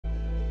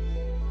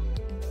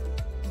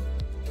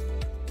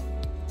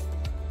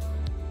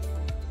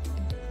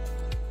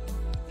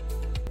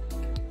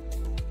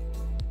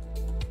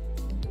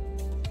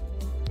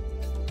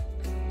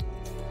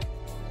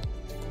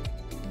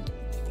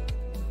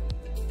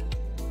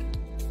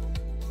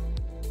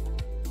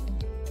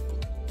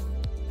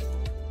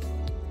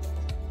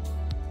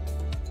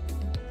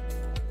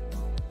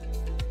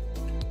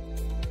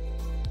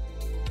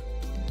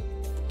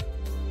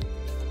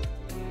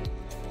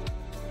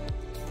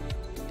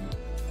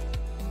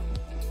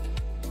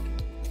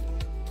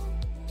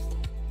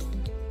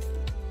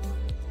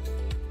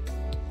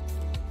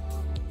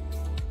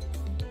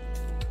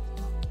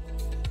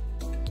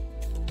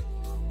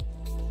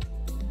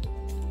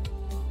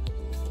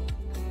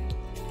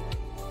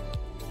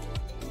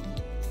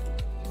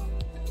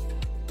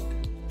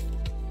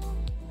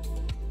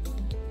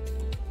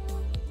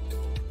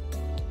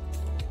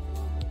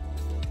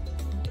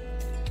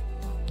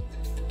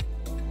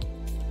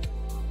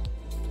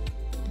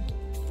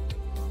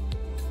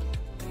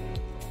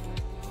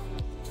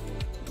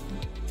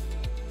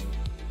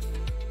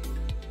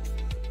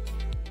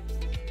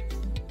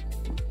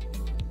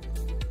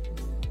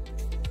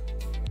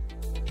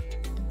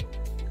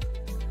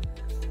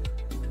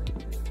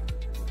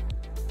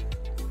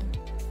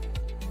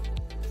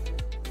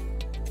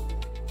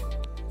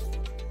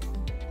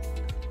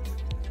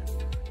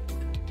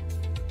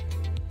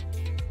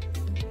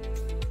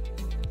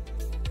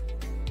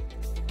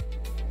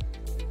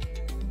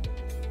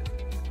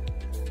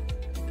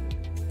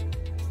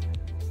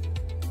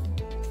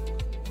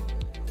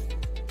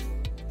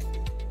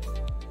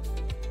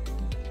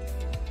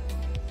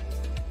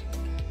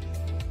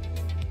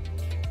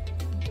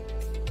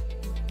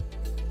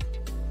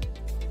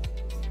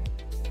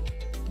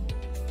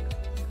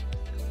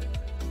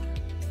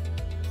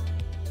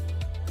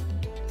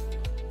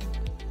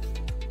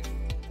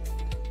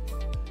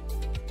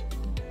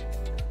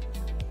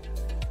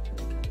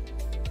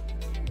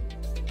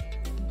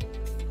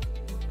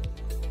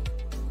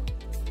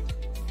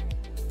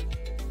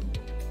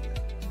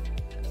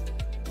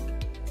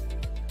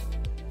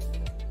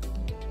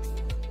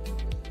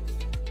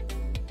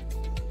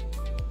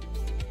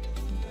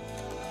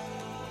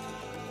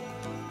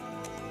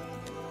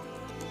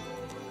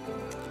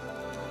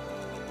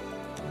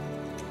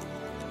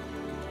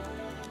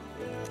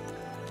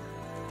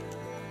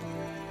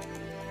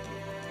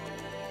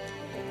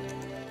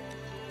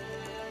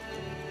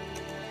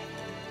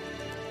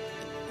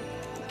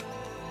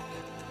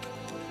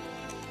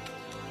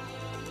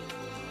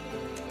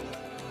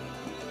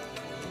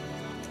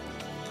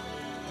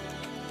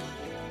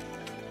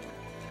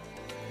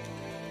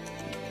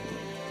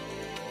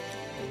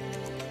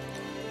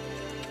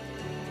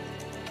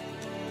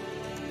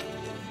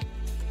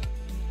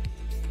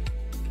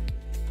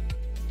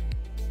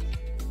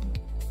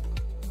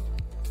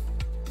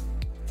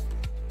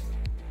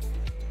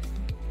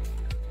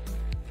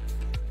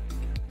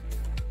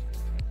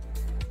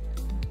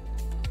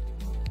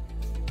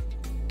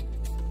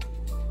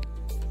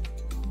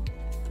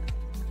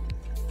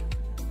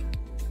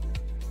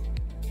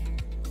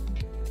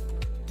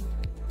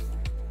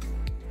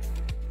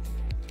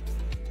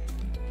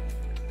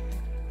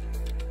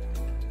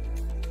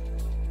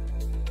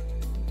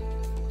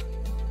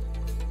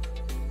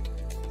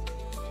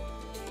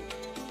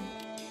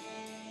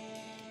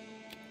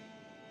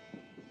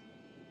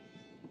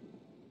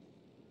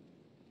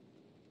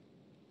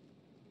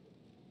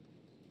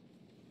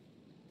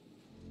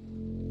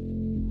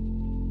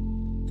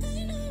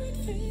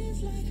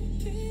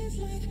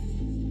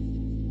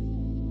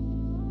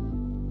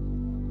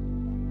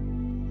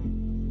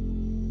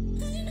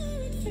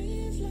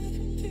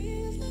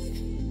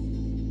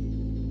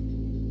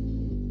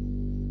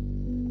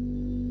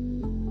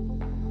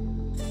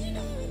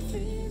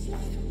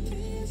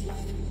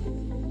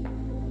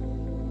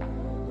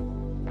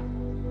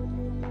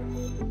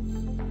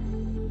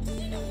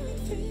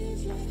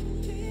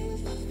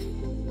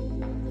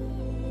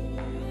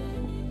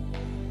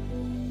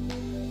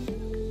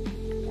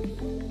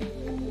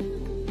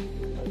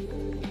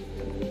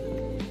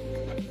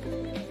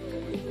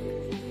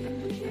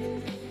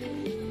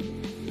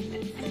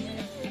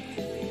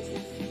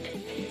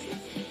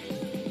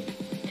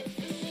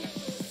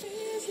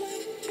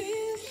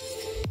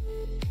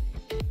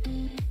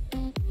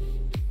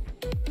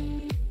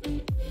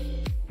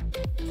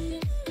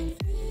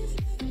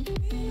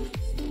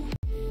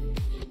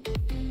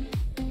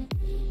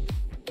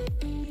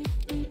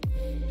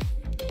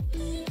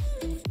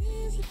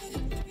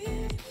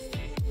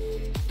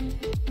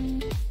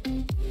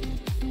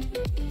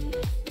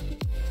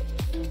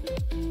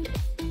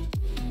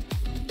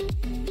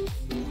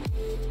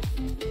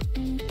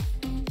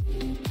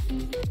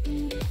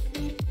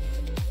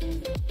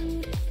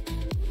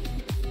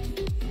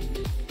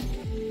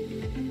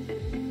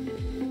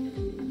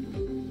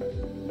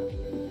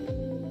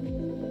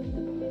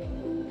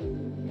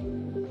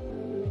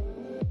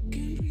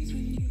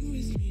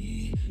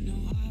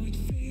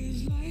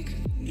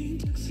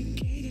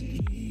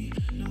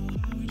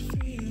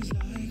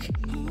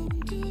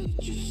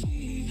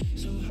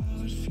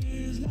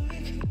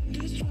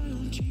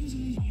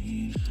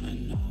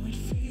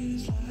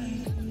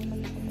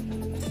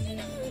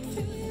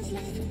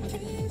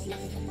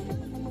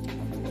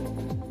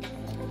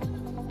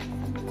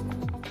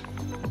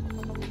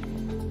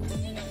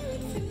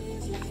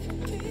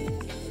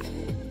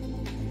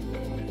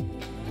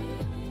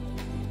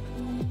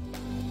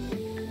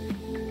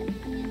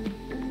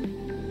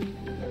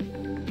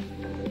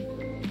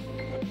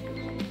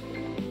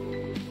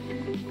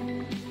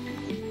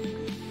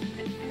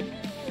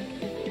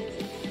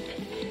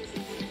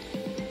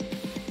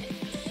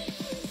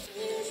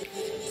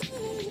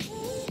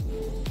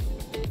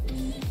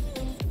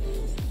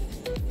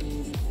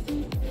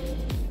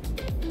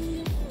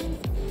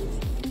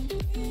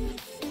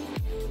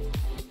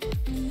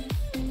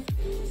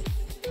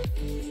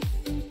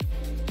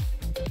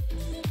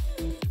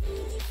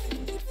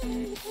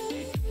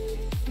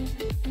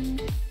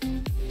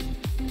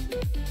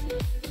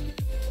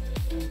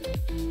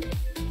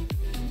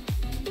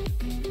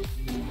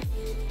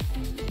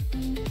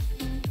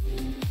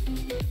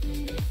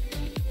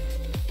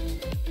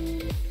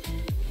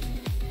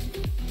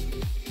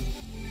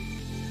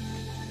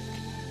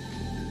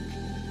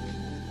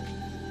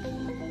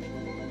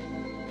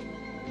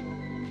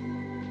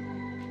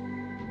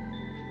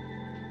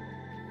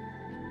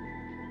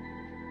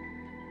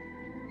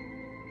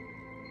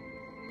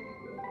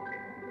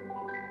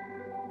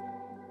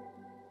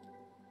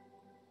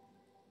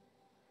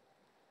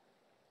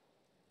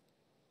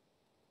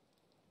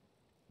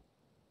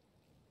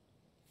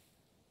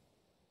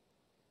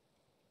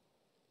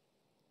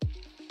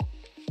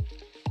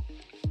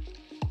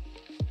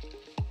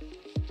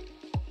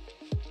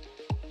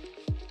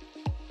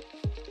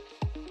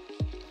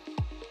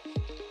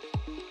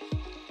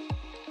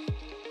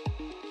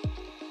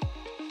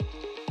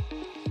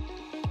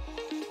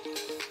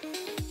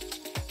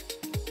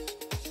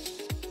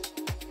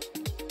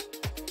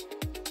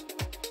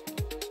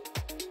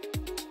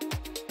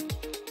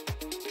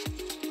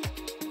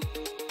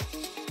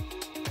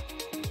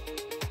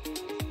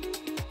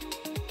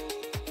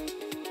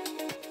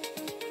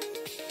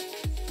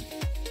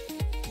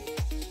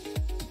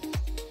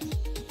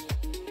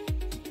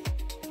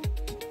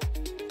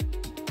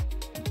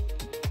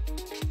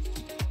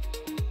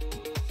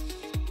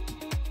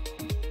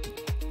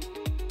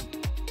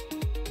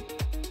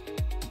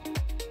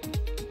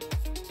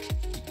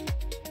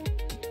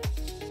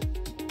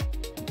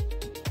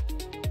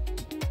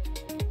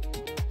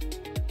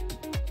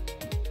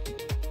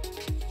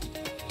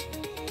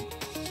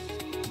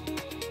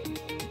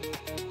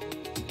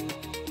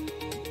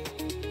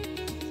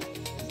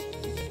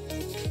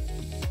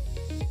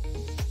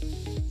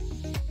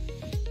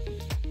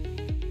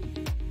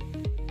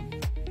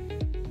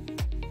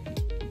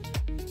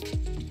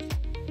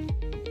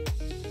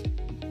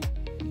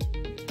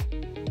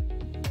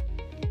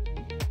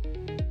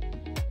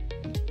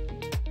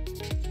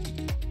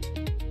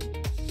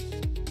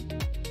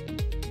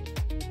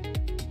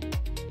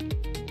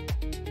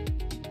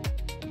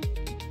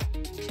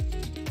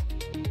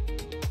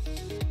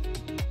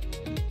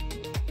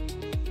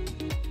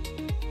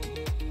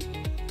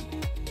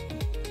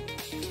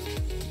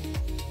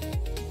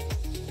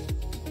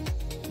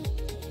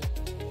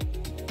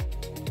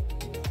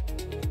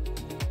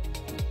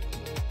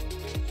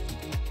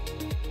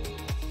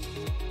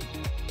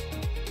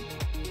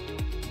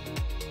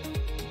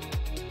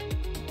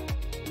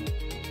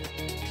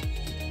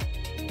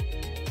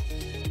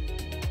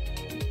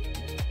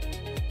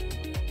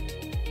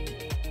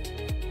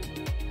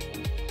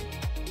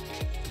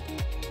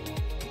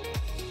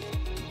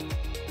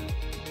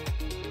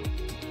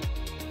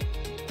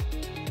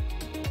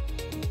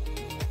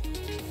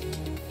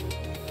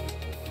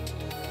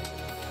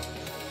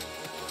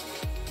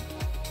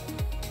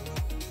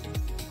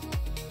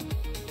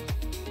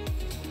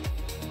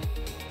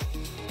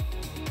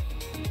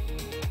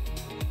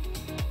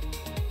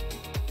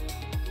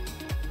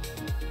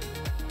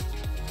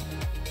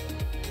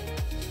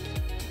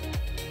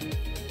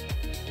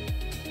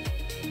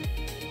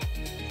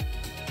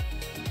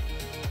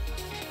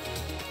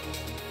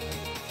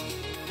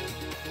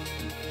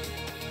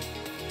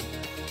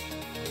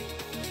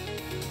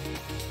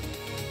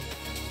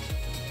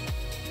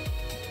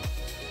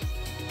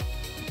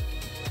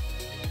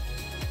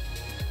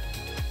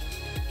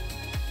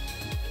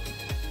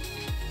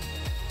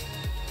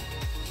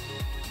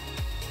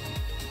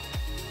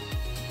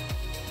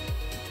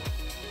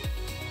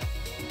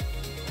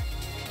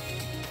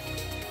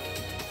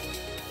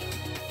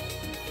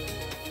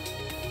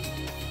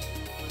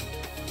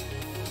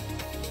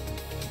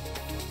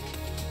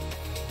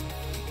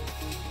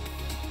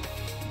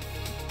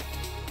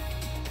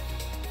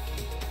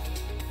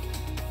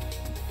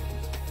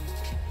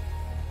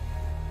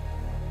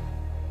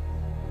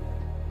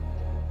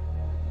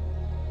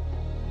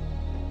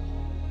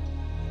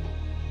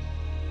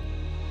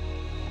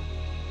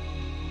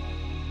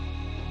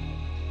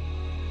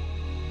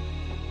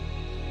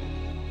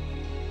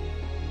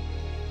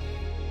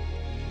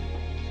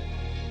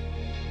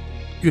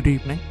Good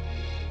evening.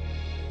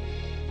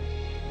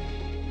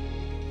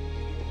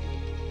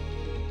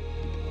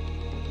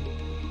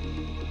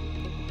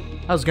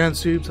 How's it going,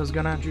 Subes? How's it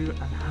going, Andrew? And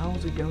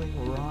how's it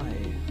going, Rye?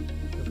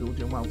 Hope you're all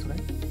doing well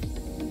today.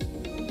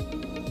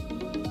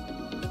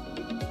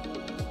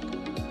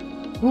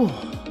 Whew.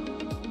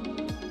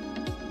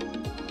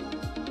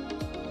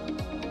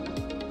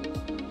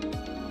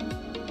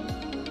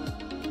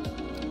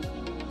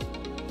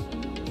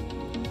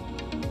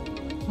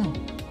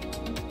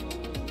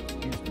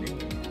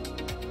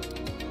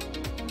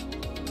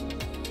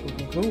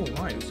 Cool,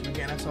 right, so we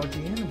get an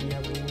SRG in, and we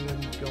have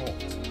already got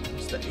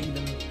Mr.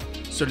 Aiden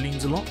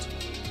Serleans a lot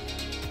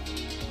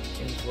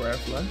in for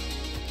airflow.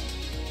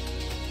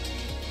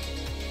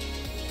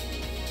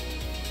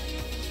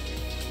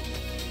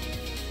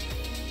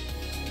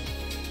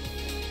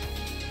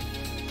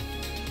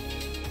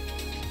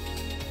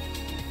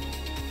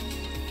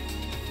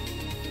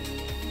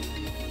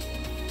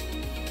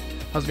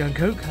 How's it going,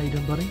 Coke? How you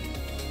doing, buddy?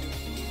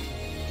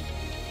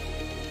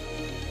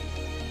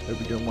 Hope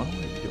you're doing well.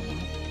 Hope you're doing well.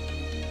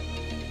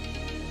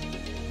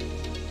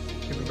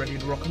 Ready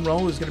to rock and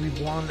roll. There's going to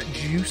be one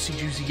juicy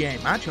game.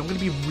 Actually, I'm going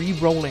to be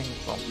re-rolling.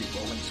 Well,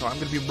 I'm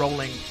going to be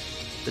rolling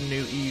the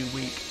new EU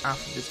week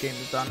after this game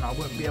is done. I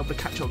won't be able to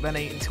catch up with NA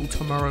until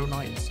tomorrow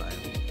night, so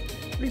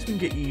at least we can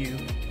get EU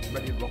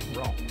ready to rock and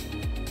roll.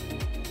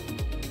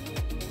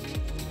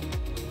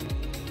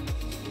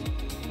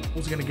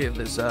 Also going to get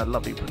this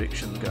lovely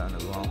predictions going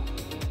as well.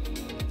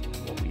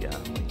 What we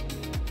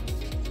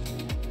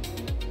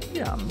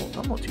yeah, I'm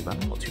not too bad.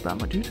 I'm not too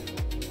bad, my dude.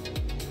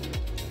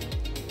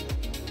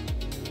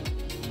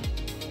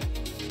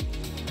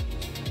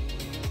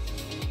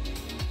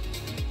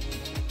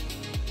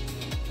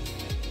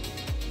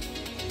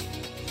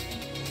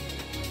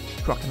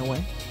 Trucking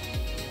away.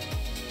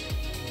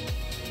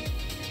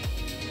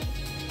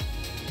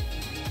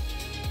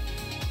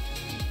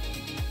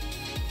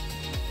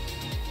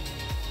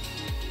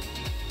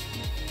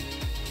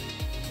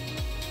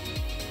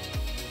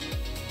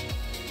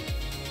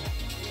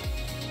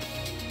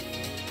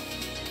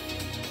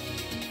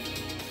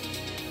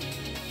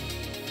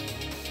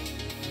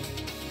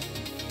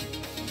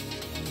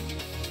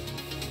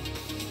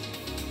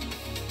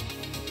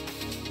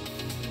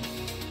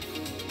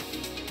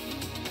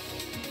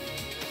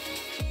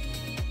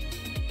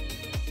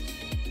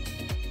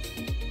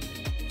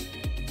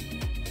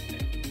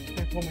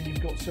 When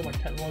you've got so much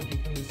technology, you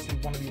can see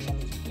one of your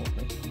monitors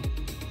properly.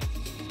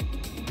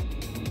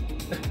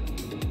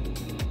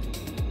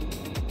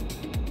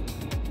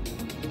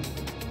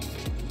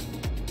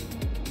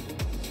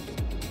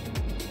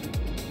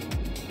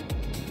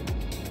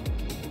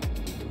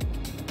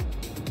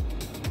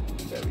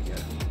 There we go.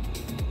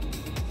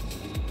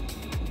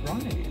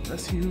 Right,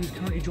 let's see who's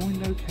currently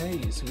joined.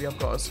 Okay, so we have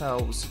got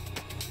ourselves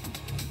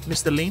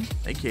Mr. Lean,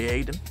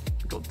 aka Aiden.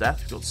 We've got Death,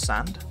 we've got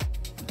Sand,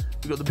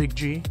 we've got the Big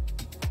G.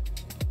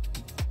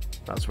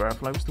 That's where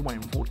Airflow. Still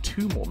waiting for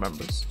 2 more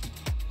members.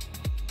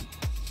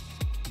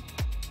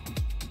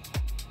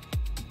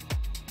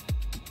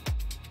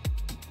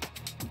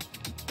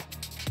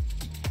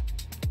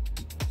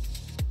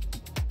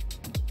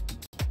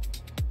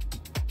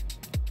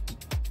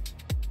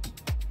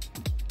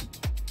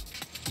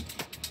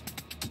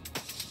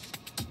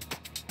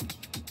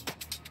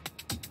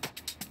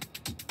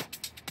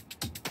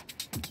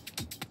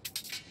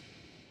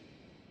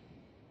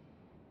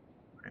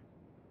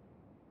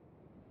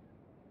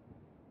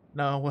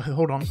 No, well,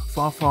 hold on.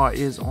 Far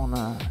is on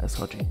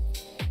SRG.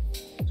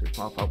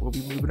 So Far will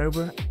be moving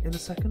over in a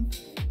second.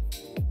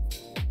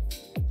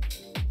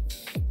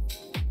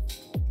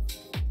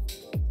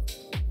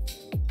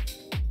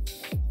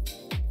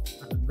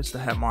 And Mr.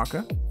 Head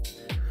Marker.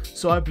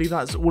 So I believe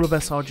that's all of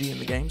SRG in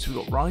the game. So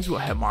we've got Rise, we've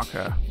got Head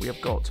Marker, we have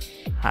got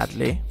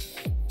Hadley,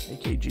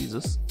 aka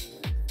Jesus,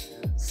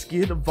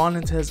 Skid,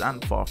 Violentes,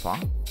 and Far.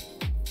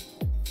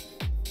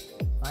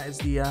 That is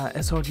the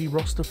SRG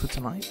roster for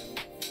tonight.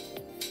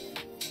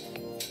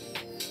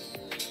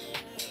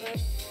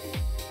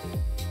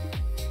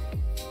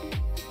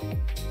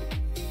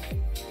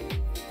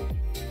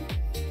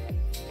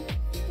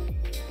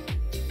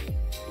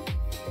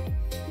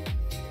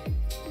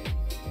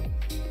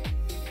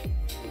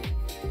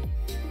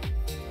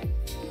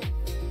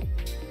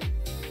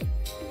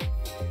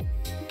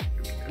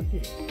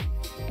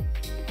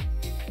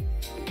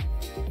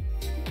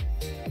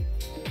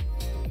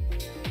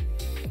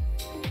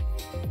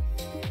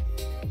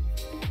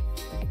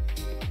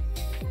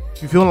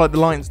 If you feel like the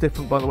lighting's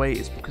different, by the way,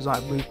 it's because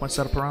I've moved my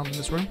setup around in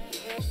this room.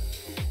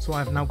 So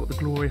I've now got the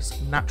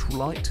glorious natural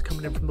light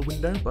coming in from the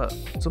window, but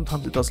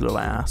sometimes it does look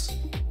like ass.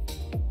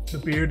 The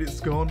beard is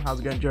gone.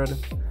 How's it going, Jordan?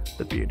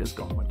 The beard is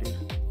gone, my dude.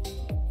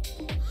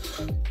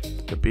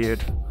 The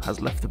beard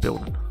has left the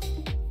building.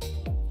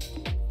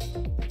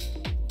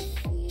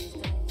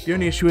 The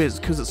only issue is,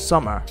 because it's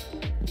summer,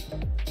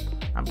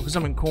 and because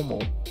I'm in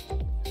Cornwall,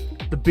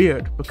 the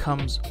beard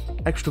becomes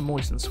extra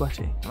moist and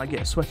sweaty, and I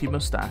get a sweaty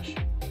mustache.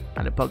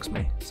 And it bugs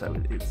me, so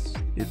it's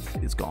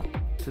gone.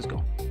 It is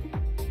gone.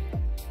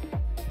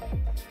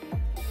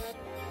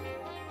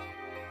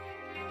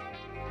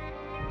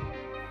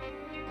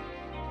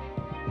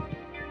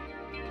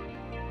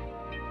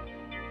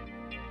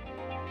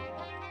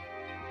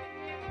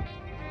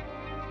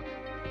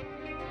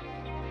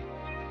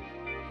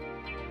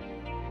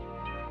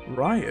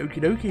 Right, okie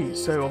dokie.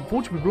 So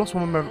unfortunately we've lost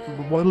one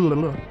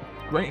member.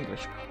 Great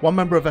English. One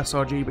member of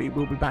SRG, but he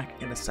will be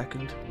back in a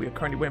second. We are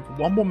currently waiting for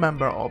one more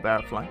member of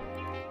Airfly.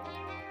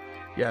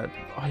 Yeah,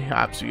 I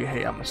absolutely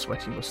hate having a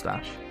sweaty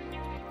mustache.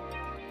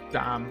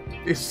 Damn,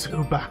 it's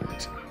so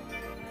bad.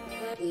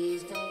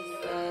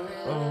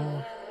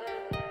 Oh.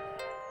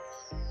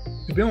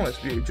 To be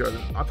honest with you,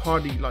 Jordan, I've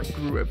hardly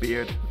grew a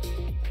beard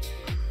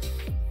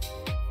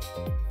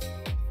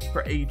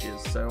for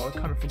ages, so I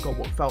kind of forgot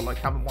what it felt like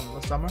having one in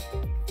the summer.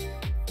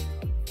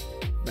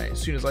 Mate,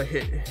 as soon as I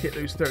hit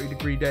those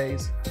 30-degree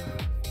days,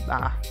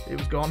 it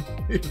was gone.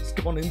 It was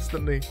gone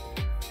instantly.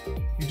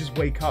 You just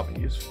wake up and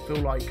you just feel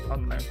like, I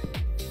don't know,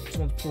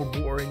 someone's poured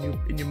water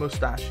in your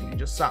mustache and you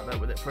just sat there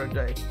with it for a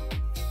day.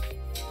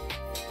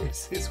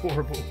 It's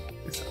horrible.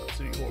 It's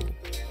absolutely horrible.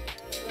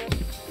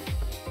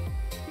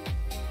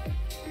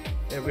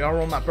 There we are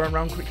on that burn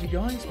round quickly,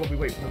 guys, while we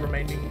wait for the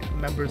remaining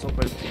members of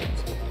both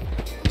teams.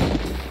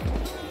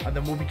 And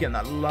then we'll be getting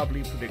that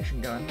lovely prediction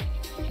going.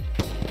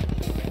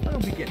 And we'll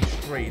be getting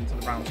straight into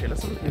the rounds here.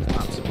 Let's look at these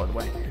maps, by the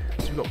way.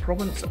 So we've got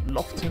Province,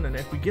 Lofton, and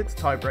if we get to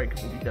tiebreak,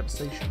 it will be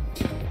Devastation.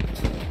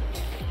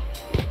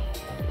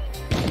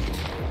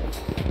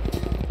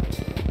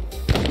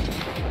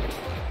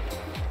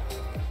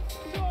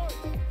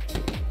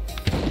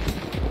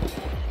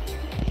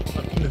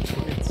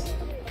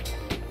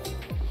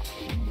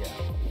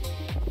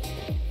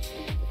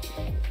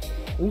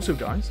 Also,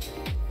 guys,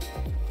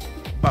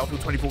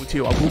 Battlefield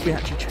 2042, I will be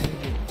actually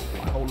changing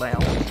my whole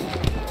layout.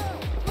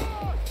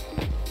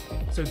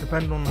 So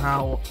depending on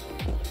how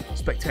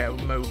spectator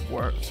mode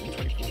works in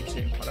 2042,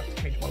 I'd have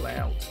to change my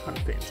layout to kind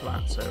of fit into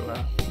that.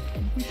 So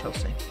we shall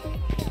see.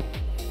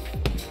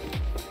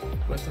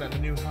 Got internet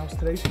in the new house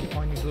today, so you can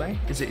find your delay.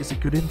 Is it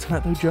good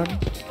internet though, Jordan?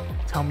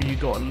 Tell me you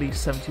got at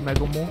least 70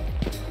 meg or more.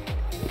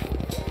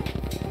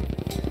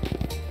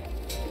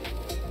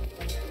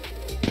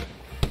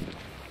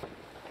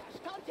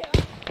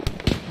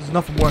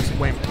 Nothing worse than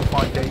waiting for the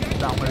 5-day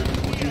download of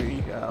the Call of Duty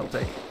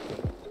update.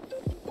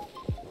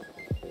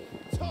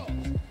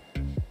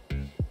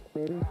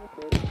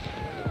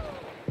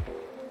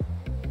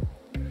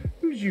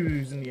 Who's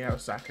using the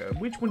Arasaka?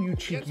 Which one you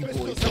cheeky boys?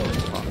 Wait a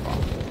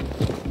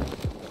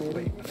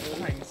minute,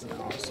 I'm using the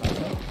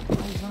Arasaka.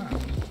 How's that?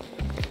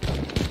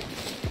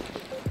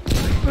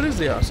 What is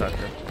the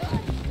Arasaka?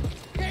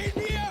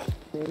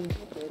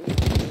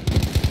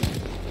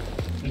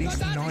 At least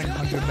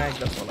 900 meg,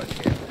 that's what I like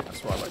to get.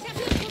 That's what I like to get.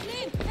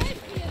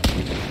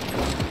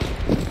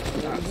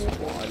 That's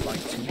what I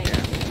like to get.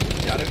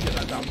 Yeah, I don't get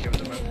that down here at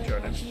the moment,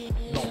 Jordan.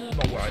 Not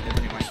where I live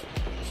anyway.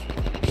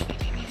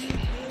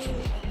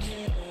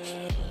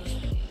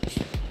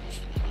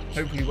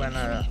 Hopefully when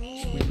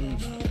we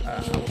move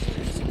house to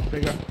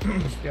bigger,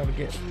 be able to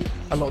get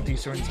a lot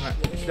decent internet.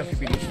 Definitely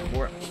be looking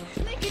for it.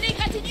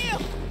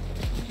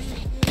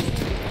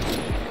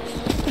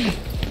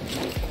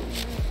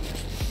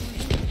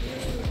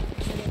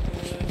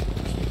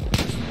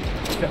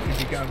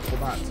 Definitely be going for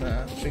that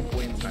big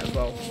boy internet as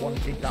well. 1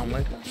 gig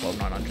download,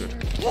 12900.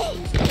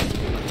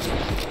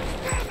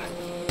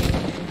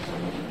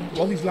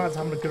 While these lads are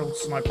having a good old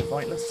sniper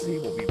fight, let's see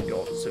what we've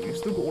got. So we've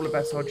still got all of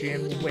SRG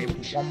and we're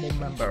waiting for one more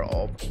member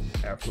of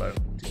Airflow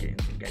to get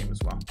into the game as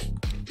well.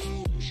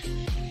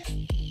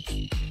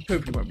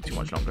 Hopefully it won't be too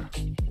much longer.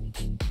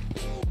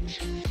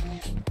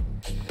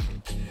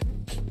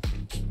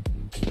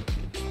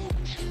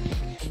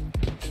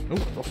 Oh,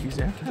 Rocky's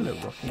there. Hello,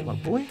 Rocky, my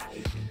boy.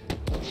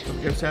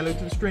 Go say hello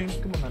to the stream.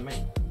 Come on then,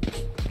 mate.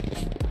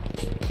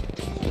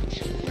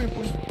 Come here,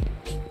 boy.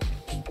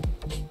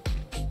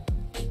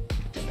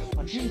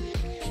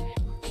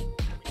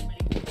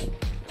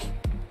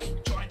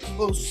 Join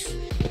close.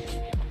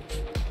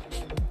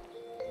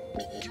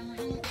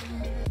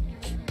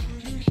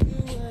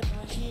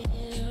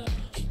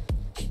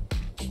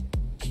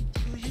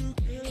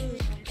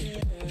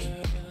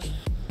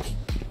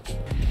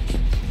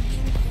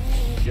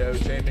 Yo,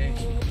 Jamie.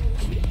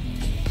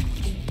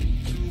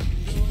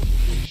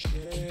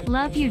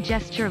 Love you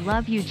gesture,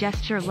 love you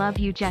gesture, love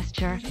you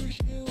gesture.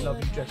 Love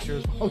you gesture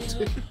as well,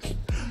 too.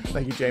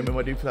 Thank you, Jamie,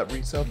 my dude, for that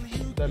resub.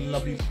 Then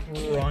love you,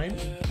 Prime.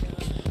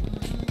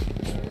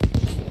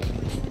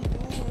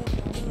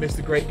 Missed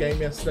a great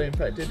game yesterday,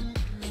 Infected.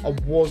 I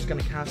was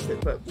going to cast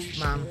it, but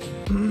man,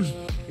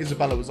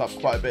 Isabella was up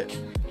quite a bit,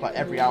 like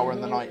every hour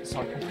in the night, so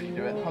I couldn't really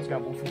do it. How's it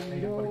going, Wolf? How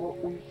you doing, buddy?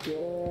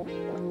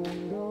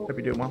 Hope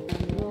you're doing well.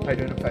 How you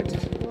doing, Infected?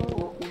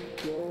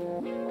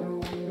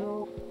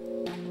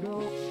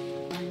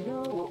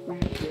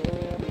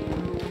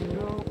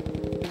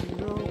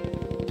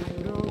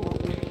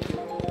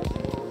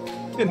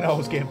 Didn't know I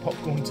was getting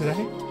popcorn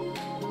today.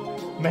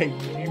 Mate,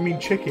 you mean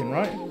chicken,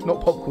 right?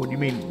 Not popcorn, you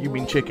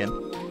mean chicken.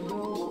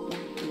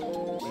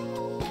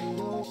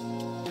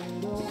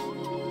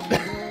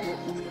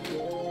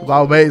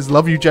 Wow, mate, it's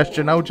love you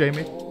gesture now,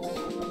 Jamie.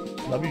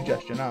 Love you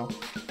gesture now.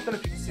 I don't know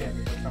if you can see it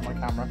on my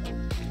camera.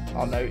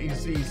 Oh no,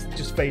 he's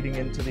just fading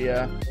into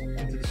the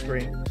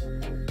screen.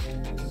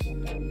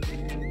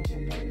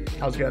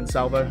 How's it going,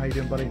 Salvo? How you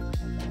doing, buddy?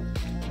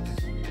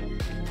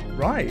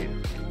 Right.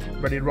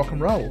 ready to rock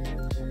and roll.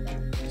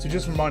 So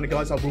just a reminder,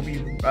 guys, I will be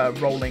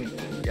rolling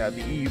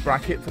the EU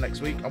bracket for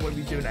next week. I won't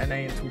be doing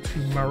NA until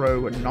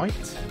tomorrow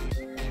night.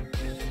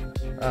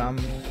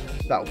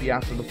 That'll be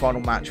after the final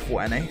match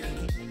for NA.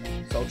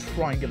 So I'll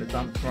try and get it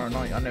done tomorrow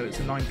night. I know it's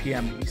a 9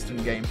 PM Eastern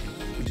game,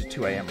 which is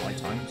 2 AM my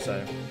time.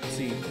 So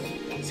see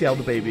how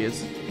the baby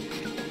is.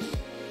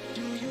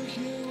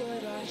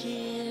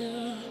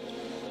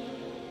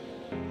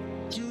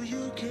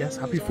 Yes,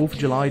 happy 4th of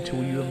July to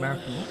all you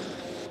Americans.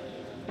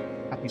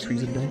 Happy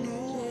Treason Day.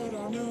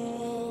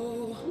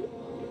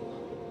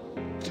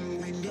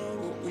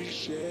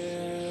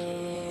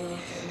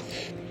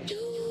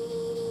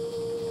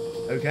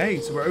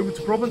 Okay, so we're over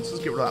to Province.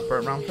 Let's get rid of that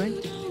burn round thing,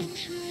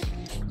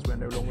 because we're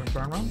no longer in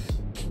burn round.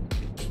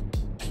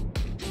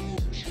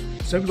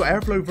 So we've got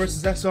Airflow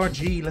versus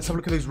SRG. Let's have a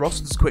look at those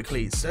rosters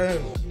quickly. So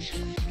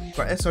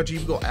for SRG,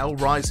 we've got El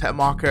Rise,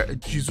 Hetmarker,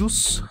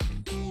 Jesus,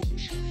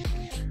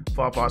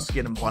 Farbar,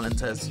 Skin, and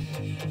Valentes.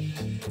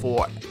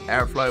 For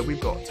Airflow,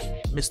 we've got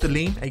Mr.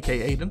 Lean,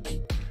 aka Aiden,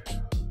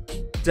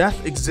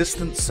 Death,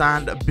 Existence,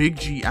 Sand, Big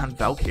G, and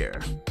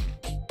Valkyr.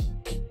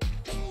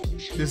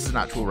 This is an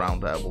actual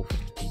round, Wolf.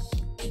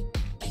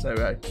 So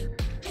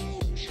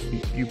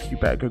you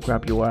better go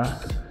grab your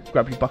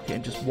bucket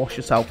and just wash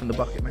yourself in the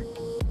bucket, mate.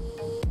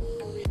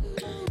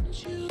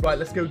 Right,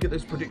 let's go get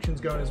those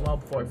predictions going as well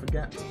before I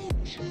forget.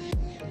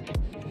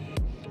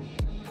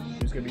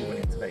 Who's going to be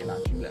winning today,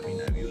 lads? You let me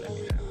know. You let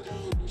me know.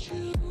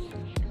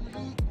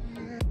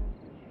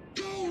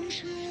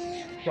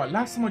 Right,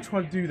 last time I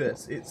tried to do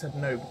this, it said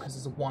no because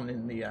there's a 1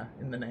 in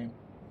the name.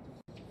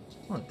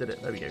 Oh, it did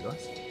it. There we go,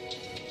 guys.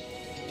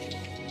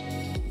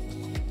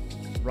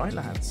 Right,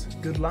 lads.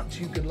 Good luck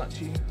to you. Good luck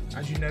to you.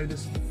 As you know,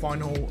 this is the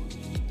final.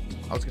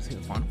 I was going to say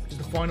the final. It's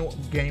the final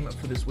game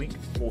for this week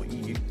for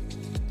EU.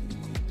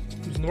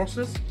 Who's on the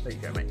rosters? There you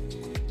go, mate.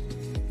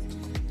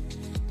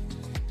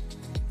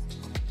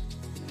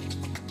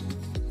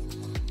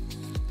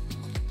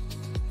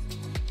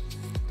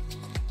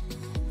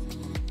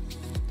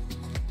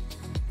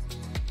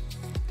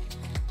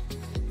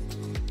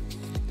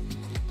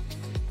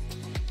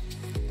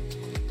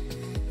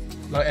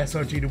 Like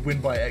SRG to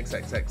win by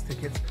XXX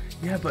tickets.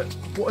 Yeah, but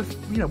what if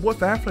what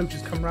if Airflow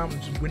just come around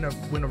and just win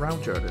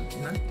around Jordan, you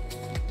know?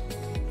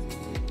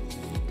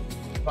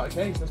 But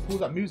okay, so let's pause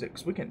that music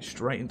because we're getting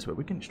straight into it.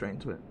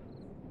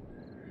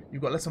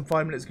 You've got less than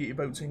 5 minutes to get your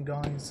votes in,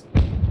 guys.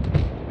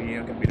 We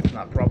are going to be looking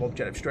at that prob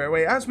objective straight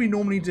away, as we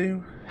normally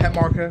do.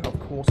 Hetmarker, of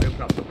course,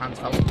 open up the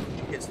Panzerfaust,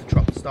 which hits the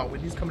truck to start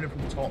with. He's coming in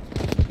from the top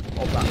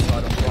of that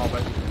side on Bravo.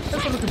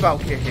 Let's have a look at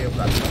Valkyr here with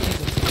that truck.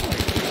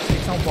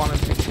 Takes on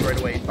Violence straight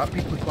away. In fact,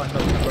 people are trying to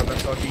help the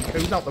SRG.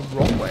 Goes out the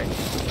wrong way.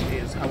 He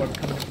is, however,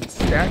 coming in from the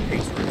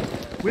staircase room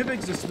with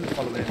Existence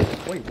following it.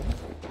 Wait, what?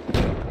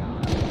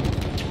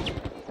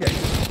 Yeah.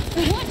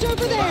 Watch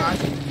over there!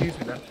 Actually confused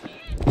me then.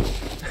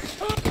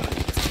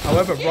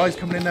 However, Rise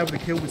coming in there with a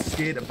kill with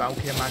Skid and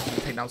Valkyr managing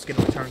to take down Skid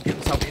on return, get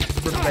himself into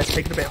the river bed,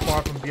 taking a bit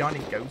far from behind.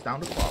 He goes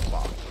down to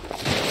far.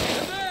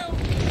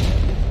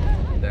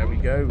 There we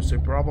go. So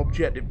Bravo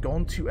objective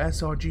gone to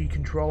SRG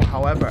control.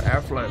 However,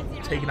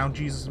 Airflow taking out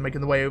Jesus and making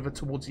the way over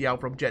towards the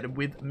Alpha objective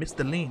with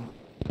Mr. Lean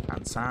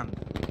and Sand.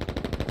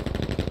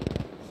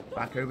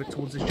 Back over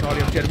towards this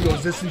Charlie objective.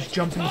 Resistance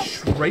jumping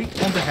straight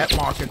onto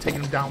Hetmarker,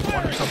 taking him down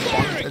one and some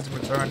as in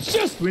return.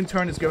 Who in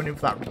turn is going in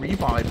for that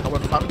revive.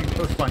 However, that will be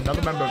pushed by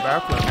another member of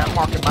Airflow.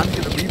 Hetmarker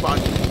managing the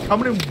revive,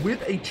 coming in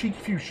with a cheeky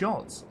few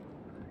shots.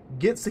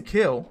 Gets the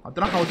kill. I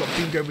don't know how I got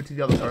beamed over to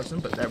the other person,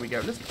 but there we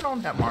go. Let's put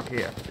on Hetmarker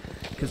here,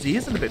 because he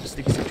is in a bit of a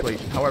sticky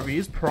situation. However, he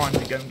is primed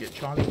to go and get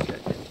Charlie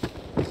objective.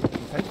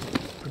 Okay,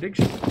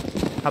 prediction.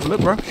 Have a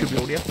look, bro. Should be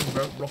already up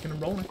and rocking and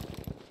rolling.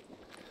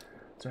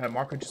 So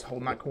Hetmarker just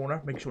holding that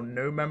corner, making sure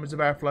no members of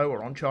Airflow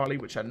are on Charlie,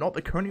 which are not.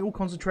 They're currently all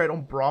concentrated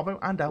on Bravo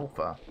and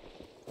Alpha.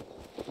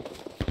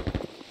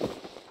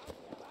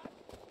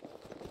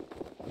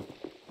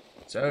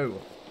 So,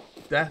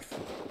 Death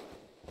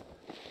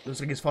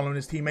looks like he's following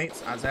his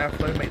teammates as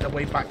Airflow make their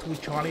way back towards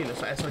Charlie.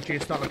 Looks like SRG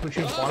is starting to push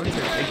in violence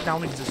to take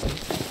down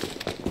Existence.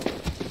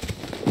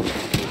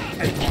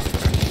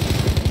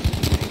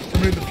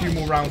 Move a few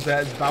more rounds there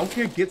as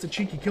Valkyr gets a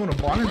cheeky kill on a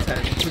Violence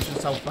head, pushes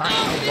himself back,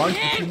 now Rise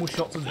with a few more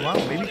shots as well.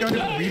 Maybe going to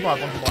the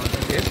revive onto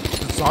Violence here,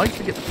 decides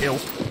to get the kill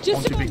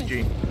onto Big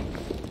G.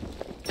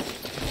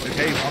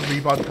 Okay, one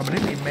revive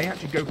coming in, he may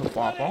actually go for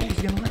Farfar.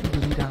 He's going to let him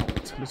bleed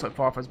out. Looks like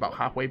Farfar's about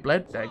halfway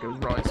bled. There goes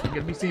Rise. So we're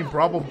going to be seeing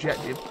Bravo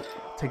objective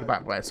taken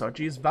back by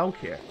SRG as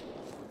Valkyr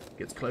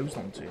gets closed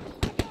onto.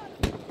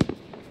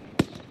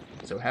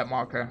 So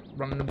Hetmarker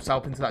running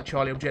himself into that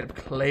Charlie objective,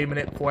 claiming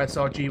it for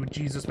SRG with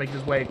Jesus making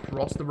his way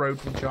across the road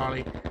from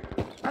Charlie.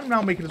 And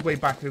now making his way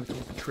back over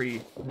towards the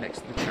tree next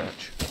to the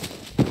church.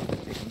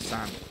 Here comes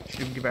Sam,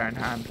 shooting Gewehr in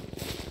hand.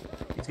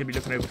 He's going to be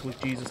looking over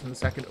towards Jesus in a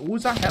second. Oh,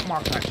 is that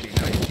Hetmarker actually?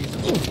 No, it's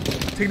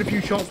Jesus. Taking a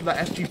few shots with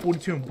that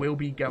FG42 and will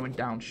be going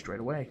down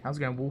straight away. How's it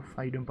going, Wolf?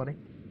 How you doing, buddy?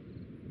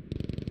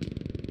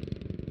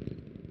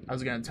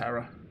 How's it going,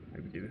 Tara?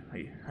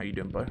 How you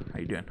doing, bro? How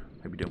you doing?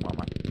 Hope you're doing well,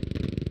 man.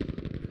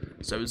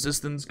 So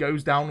Resistance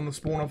goes down on the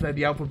spawn off there.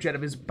 The Alpha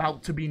objective is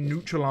about to be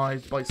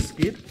neutralized by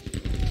Skid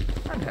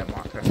and Head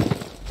Marker.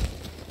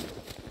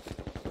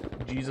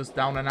 Jesus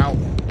down and out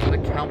for the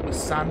count with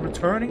San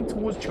returning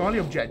towards Charlie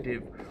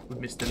objective with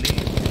Mr.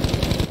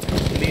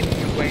 Lee. Leaning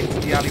his way into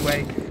the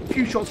alleyway. A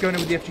few shots going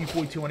in with the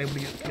FG-42, unable to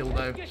get the kill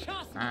though.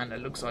 And it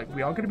looks like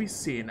we are going to be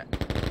seeing it.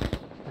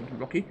 Thank you,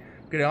 Rocky.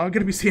 We are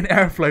going to be seeing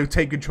Airflow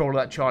take control of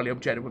that Charlie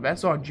objective with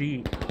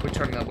SRG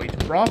returning that way to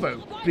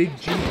Bravo. Big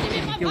G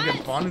taking kill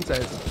against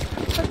Violentez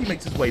as he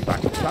makes his way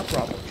back into that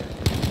Bravo objective.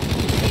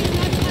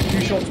 A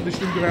few shots with the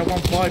string of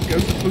L15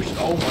 goes to push.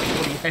 Oh my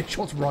god, he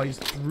headshots rise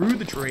through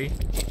the tree.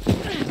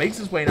 Makes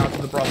his way now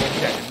to the Bravo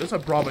objective. Looks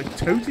like Bravo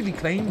totally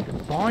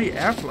claimed by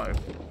Airflow.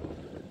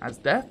 As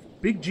Death,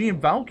 Big G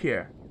and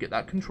Valkyr get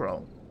that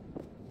control.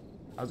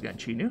 How's it going,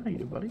 Chinu? How you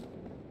doing, buddy?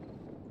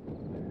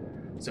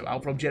 So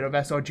Alpha objective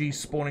of SRG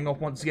spawning off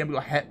once again. We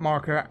got Het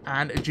Marker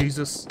and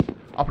Jesus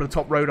up on the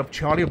top road of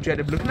Charlie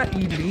objective. Looking at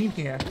E-Lean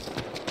here.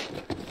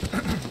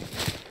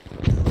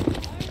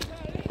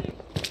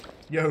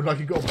 Yo, like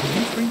you got a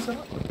blue screen set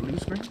up? A blue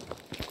screen?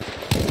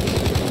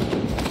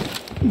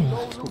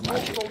 That's cool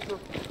magic.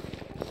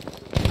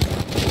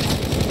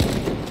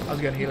 How's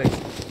it going, Helix?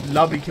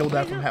 Lovely kill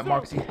there from Het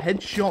Marker. He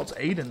headshots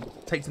Aiden.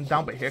 Takes him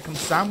down, but here comes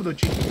Sam with a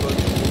cheeky push.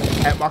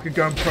 Het Marker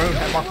going prone.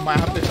 Het Marker might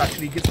have this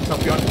actually. He gets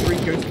himself behind the tree,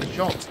 goes for the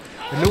shots.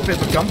 A little bit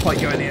of a gunfight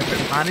going here, but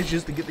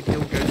manages to get the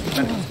kill, goes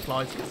for medical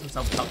supplies, gets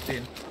himself tucked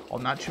in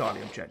on that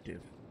Charlie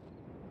objective.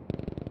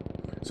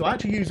 So I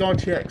actually use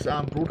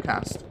RTX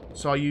broadcast.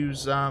 So I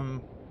use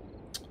the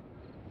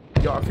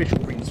artificial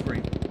green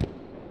screen.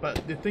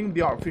 But the thing with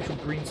the artificial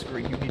green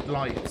screen, you need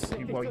lights.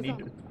 Well, you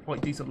need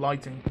quite decent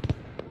lighting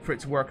for it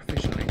to work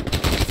efficiently.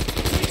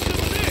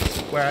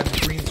 Whereas the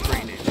green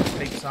screen, it just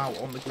takes out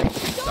on the green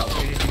screen, so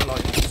you need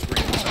light on the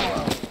screen. So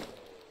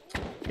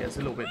yeah, it's a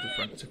little bit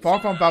different. So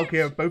Farfar and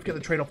Valkyrie both get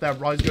the trade off there.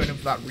 Rise going in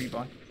for that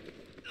rebuy.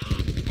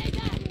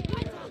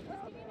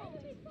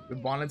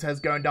 With Violentez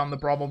going down the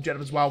Bravo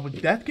objective as well.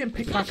 With Death getting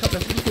picked back up,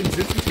 there's something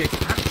existence here,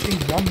 catching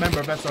one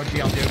member of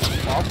SRG on the open.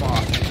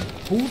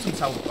 Farfar pulls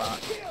himself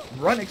back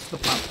right next to the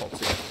plant pots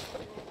here.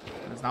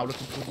 And is now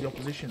looking towards the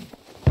opposition.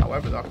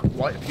 However, there are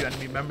quite a few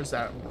enemy members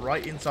there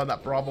right inside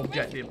that Bravo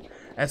objective.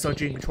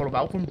 SRG in control of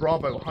Alpha and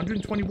Bravo,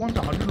 121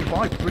 to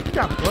 105, pretty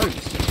damn close.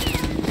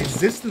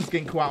 Existence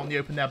getting caught out in the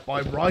open there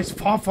by Rise.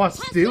 Farfar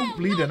still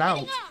bleeding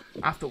out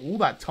after all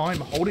that time,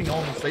 holding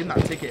on and saving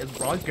that ticket as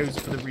Rise goes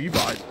for the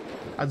revive.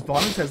 As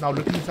Violentez now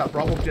looking into that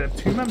Bravo objective,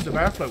 two members of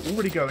Airflow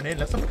already going in.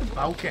 Let's have a look at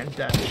Valkyrie and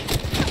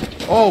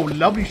Death. Oh,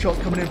 lovely shots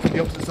coming in from the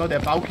opposite side there.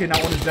 Valkyrie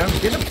now on his own,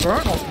 getting a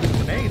burn off with the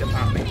grenade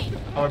apparently.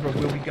 However,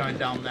 will be going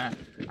down there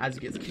as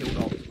he gets killed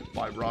off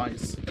by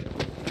Rise.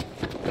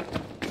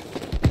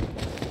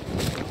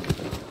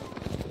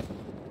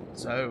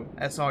 So,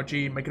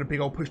 SRG making a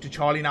big old push to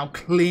Charlie now,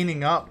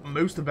 cleaning up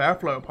most of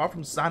Airflow, apart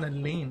from San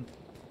and Lean.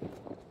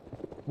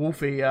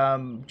 Wolfie,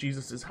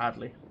 Jesus is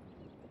Hadley.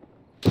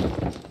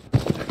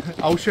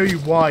 I'll show you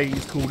why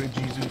he's called it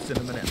Jesus in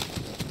a minute.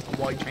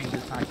 Why he changed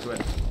his tag to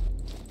it.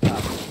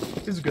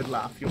 It's a good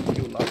laugh, you'll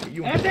like it.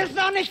 Es ist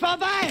noch nicht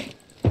vorbei!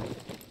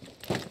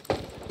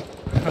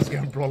 How's it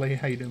going, Broly?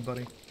 How you doing,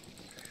 buddy?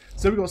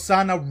 So we've got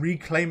San now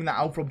reclaiming that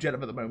Alpha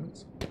objective at the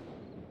moment.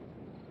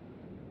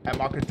 And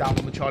Marker down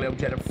on the Charlie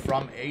objective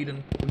from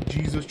Aiden. With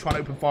Jesus trying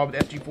to open fire with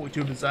the FG-42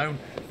 of his own.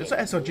 Looks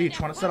like SRG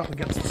trying to set up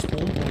against the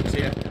spawn points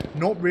here.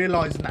 Not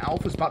realising that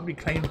Alpha's about to be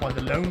claimed by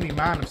the lonely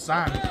man of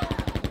San.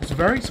 I was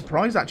very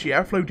surprised actually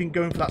Airflow didn't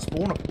go in for that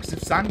spawn up, because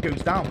if San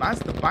goes down, that's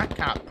the back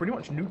cap pretty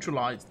much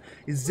neutralised.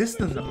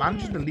 Existence and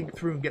manages to leak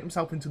through and get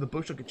himself into the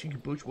bush like a cheeky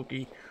bush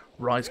Wookie.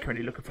 Rise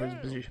currently looking for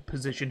his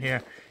position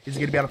here. Is he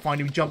going to be able to find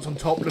him? He jumps on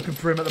top looking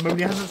for him at the moment.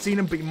 He hasn't seen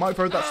him, but he might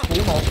throw that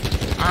spawn off.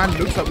 And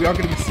looks like we are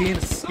going to be seeing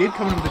a Skid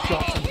coming in with the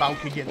shots and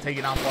Valkyrie getting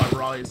taken out by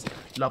Rise.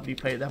 Lovely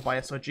play there by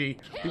SRG.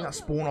 I think that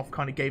spawn off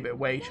kind of gave it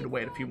away. Should have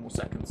waited a few more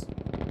seconds.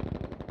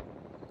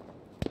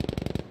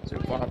 So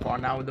Farfar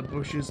now in the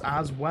bushes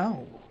as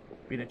well.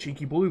 Being a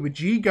cheeky bully with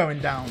G going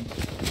down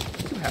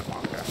to Het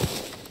Marker.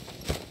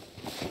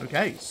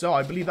 Okay, so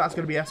I believe that's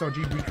going to be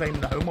SRG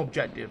reclaiming the home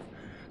objective.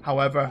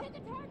 However,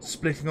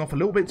 splitting off a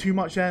little bit too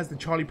much there as the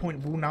Charlie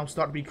point will now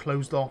start to be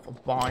closed off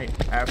by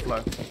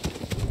Airflow.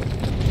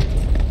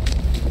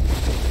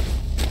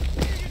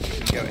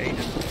 Here we go,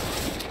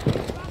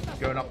 Aiden.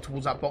 Going up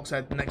towards that box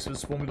head next to the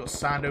spawn. We've got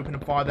Sand opening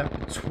fire there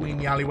between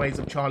the alleyways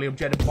of Charlie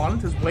objective.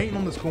 Violent is waiting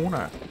on this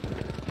corner.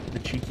 The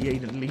cheeky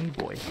Aiden lean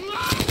boy.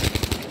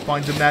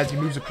 Finds him there as he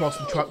moves across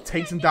the truck,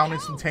 takes him down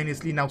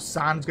instantaneously. Now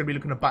Sand's going to be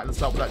looking to back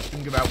this up with that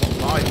string of out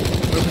one line.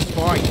 Opens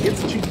fire, he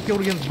gets a cheeky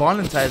kill against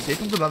Violentez. Here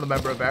comes another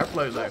member of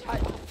Airflow though.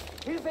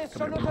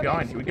 Coming from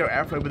behind. Here we go,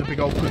 Airflow with a big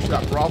old push to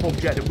that Bravo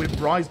objective with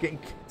Rise getting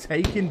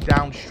taken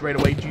down straight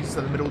away. Jesus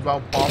in the middle as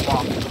well.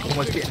 Farfar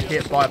almost getting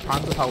hit by a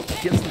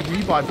Panzerfaust. Gets the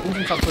revive, pulls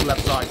himself to the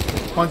left side.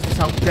 Finds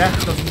himself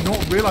death, does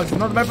not realise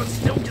another member,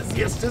 still gets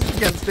the assist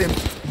against him.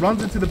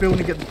 Runs into the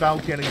building, gets the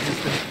Valkyrie and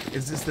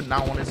Existent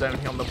now on his own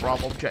here on the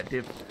Bravo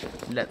objective.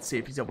 Let's see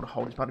if he's able to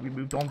hold his part to be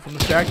moved on from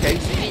the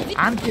staircase.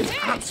 And gets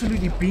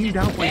absolutely beamed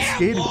out by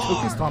Skid, who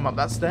took his time up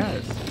that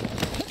stairs.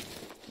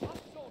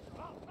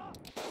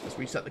 Let's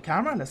reset the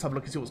camera. Let's have a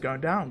look and see what's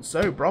going down.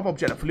 So, Bravo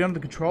objective fully under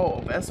the control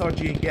of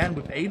SRG again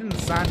with Aiden and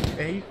Sand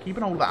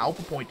keeping hold of the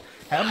alpha point.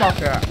 Head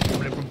marker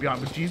coming in from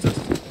behind with Jesus.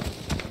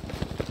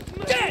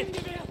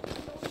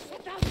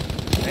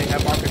 Hey,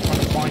 head marker trying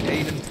to find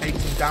Aiden,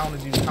 takes him down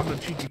as he's having a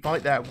cheeky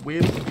fight there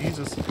with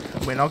Jesus.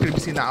 We're not going to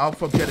be seeing that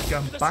alpha objective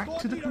going back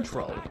to the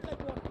control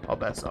of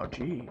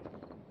SRG.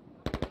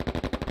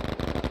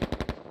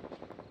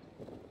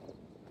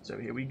 So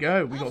here we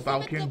go. We got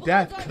Valkyrie and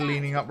Death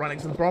cleaning up right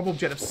next to the Bravo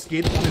objective.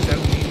 Skid on his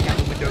own, leaning out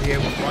the window here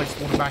with Rise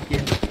spawning back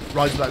in.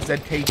 Rise with that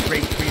ZK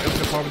crate 3 over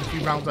the car with a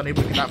few rounds,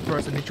 unable to get that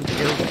first initial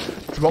kill.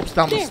 Drops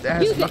down the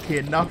stairs, lucky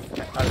enough.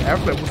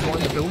 Airflow was not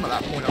in the building at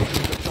that point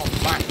after he got shot in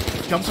the back.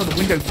 Jumps on the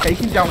window,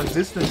 taking down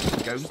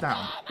Existence, goes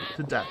down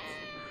to Death.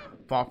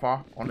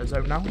 Far on his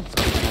own now.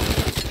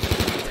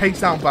 Takes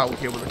down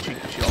Valkyrie with a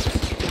cheeky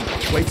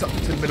shot. Waits up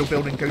into the middle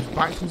building, goes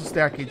back towards the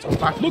staircase, goes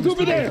back towards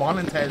the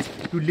Valentez,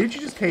 who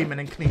literally just came in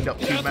and cleaned up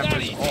 2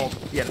 members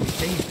of the enemy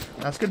team.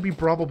 That's going to be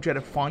Bravo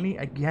objective finally,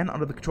 again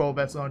under the control of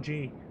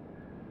SRG.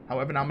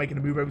 However, now making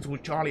a move over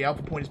towards Charlie.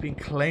 Alpha point is being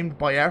claimed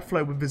by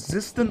Airflow with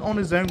Resistant on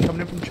his own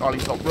coming in from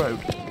Charlie's top road.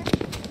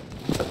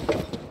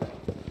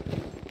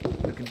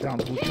 Looking down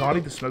towards Charlie,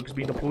 the smoke has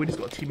been deployed. He's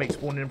got a teammate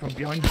spawning in from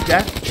behind.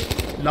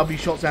 Death. Lovely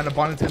shots down the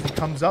Valentez as he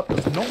comes up.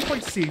 Does not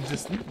quite see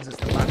Resistant.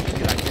 Resistant managed to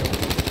get that kill.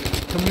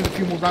 Coming in a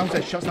few more rounds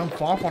there, shuts down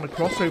Farf on a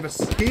crossover.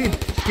 Skid,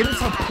 getting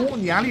himself caught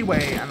in the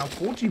alleyway, and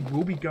unfortunately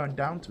will be going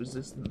down to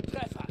Resistance.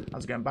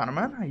 How's it going,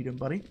 Bannerman? How you doing,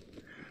 buddy?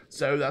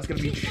 So that's going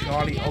to be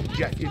Charlie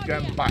objective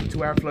going back to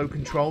Airflow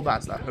control.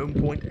 That's the home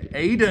point.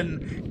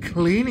 Aiden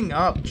cleaning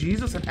up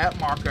Jesus and Het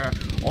Marker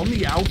on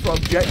the Alpha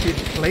objective,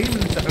 claiming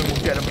the home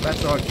objective of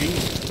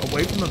SRG.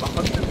 Away from them,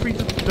 103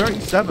 to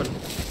 37.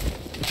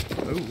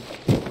 Oh,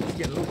 it's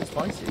getting a little bit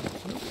spicy.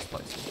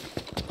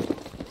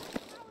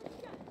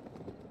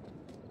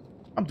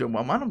 I'm doing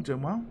well, man. I'm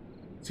doing well.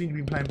 Seem to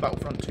be playing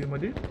Battlefront 2, my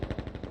dude.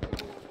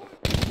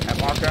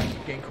 Marker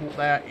getting caught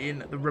there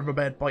in the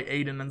riverbed by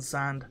Aiden and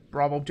Sand.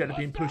 Bravo objective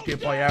being pushed here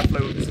by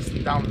Airflow.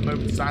 Resistant down at the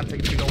moment. Sand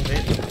taking a big old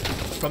hit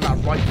from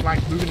that right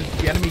flank, moving into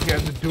the enemy here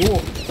at the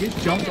door.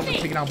 Gets jumped on and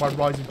taken out by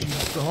Rise of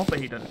Jesus still off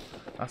Aiden.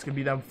 That's going to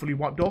be them fully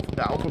wiped off.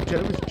 The Alpha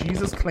objective as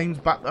Jesus claims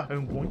back the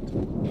home point.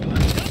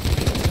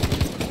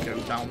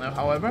 Goes down there,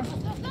 however,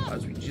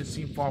 as we just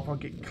seen Farfar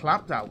get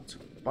clapped out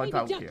by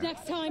Valkyrie.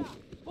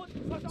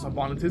 So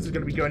Violence is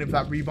going to be going in for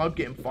that revive,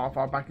 getting far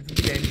back into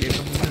the game here.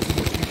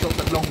 Two shots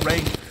at long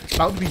range.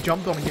 About to be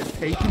jumped on and gets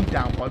taken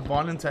down by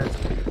Violentez.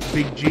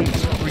 Big G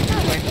reaches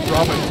away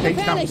Bravo,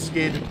 takes down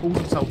Skid, and pulls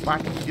himself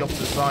back into the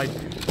opposite side.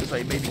 Looks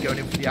like maybe going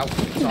in for the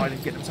outside side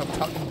and getting himself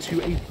tucked into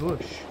a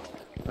bush.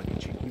 Like a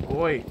cheeky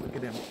boy. Look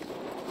at him.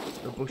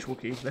 The bush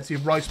Wookie. Let's see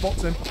if Rise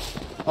spots him.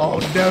 Oh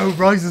no,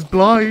 Rise is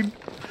blind.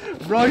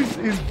 Rise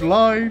is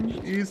blind.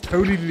 He is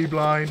totally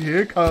blind.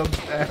 Here comes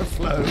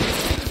Airflow.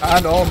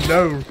 And oh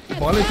no,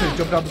 Violence has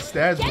jumped down the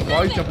stairs, and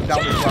Rise jumping down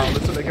as well.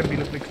 Looks like they're going to be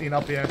looking to clean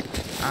up here.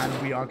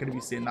 And we are going to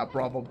be seeing that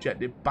Bravo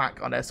objective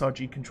back on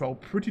SRG control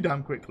pretty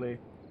damn quickly.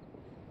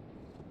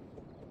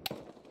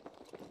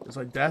 Looks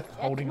like Death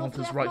holding on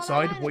to his right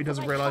side. What he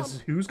doesn't realise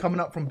is who's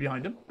coming up from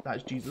behind him.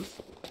 That's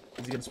Jesus.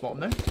 Is he going to spot him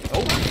there?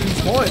 Oh, he's been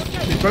spotted.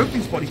 They've both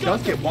been spotted. He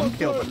does get one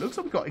kill, but it looks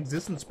like we've got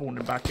Existence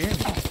spawning back in.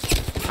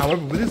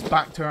 However, with his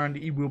back turned,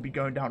 he will be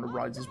going down to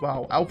Rise as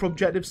well. Alpha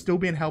objective still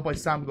being held by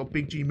Sam. We've got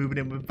Big G moving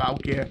in with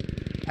Valkyrie.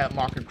 Het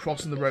Marker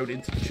crossing the road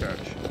into the church.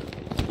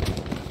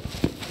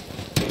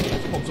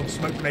 Pops off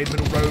smoke grenade,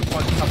 middle road,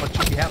 finds up a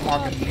cheeky Het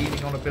Marker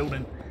leaning on a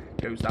building.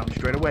 Goes down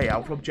straight away.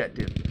 Alpha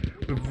objective.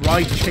 With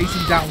Rise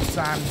chasing down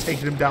Sam,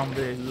 taking him down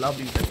the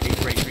lovely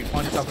ZK Great 3.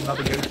 Finds himself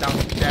another, goes down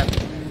to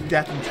Death.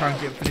 Death in turn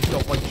get finished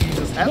off by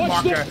Jesus. Het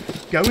Marker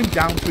going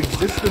down to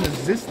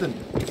Existent.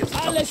 He gets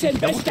a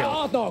double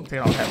kill. Taking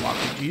on Het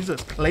Marker.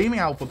 Jesus claiming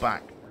Alpha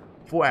back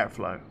for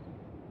Airflow.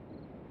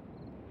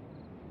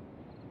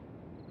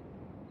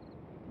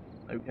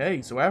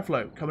 Okay, so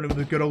Airflow coming in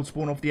with a good old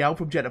spawn off the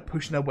Alpha objective,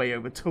 pushing their way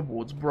over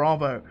towards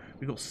Bravo.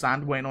 We've got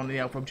Sand waiting on the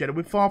Alpha objective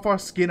with Farfar,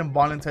 Skin, and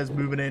Violentez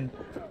moving in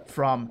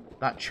from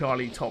that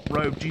Charlie top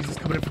road. Jesus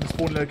coming in from the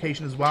spawning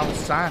location as well.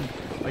 Sand,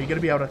 are you going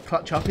to be able to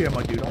clutch up here,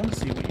 my dude? I want to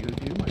see what you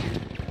do, my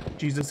dude.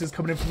 Jesus is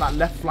coming in from that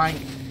left flank.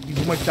 He's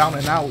almost down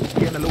and out. He's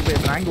getting a little bit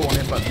of an angle on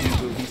him, but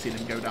we will be seeing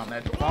him go down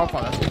there.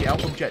 Farfar, that's the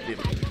Alpha objective.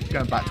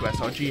 Going back to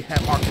SRG.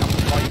 Het Marker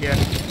comes right here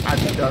as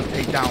he does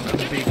take down a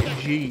big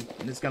G.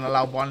 And it's going to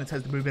allow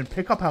Violentez to move in,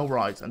 pick up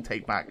Rise, and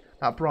take back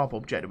that Bravo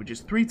objective, which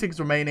is 3 ticks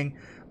remaining.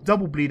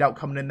 Double bleed out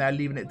coming in there,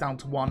 leaving it down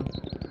to 1.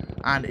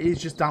 And it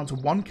is just down to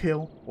 1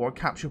 kill or a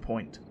capture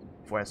point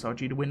for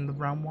SRG to win the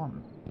round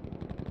 1.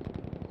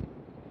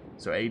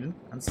 So Aiden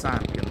and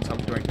Sand get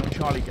themselves directly on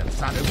Charlie again.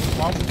 Sand over to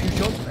Farfar with 2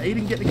 shots.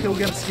 Aiden getting the kill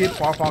against Skid.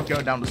 Farfar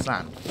going down to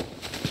Sand.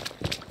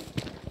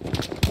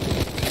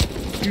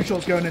 2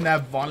 shots going in there.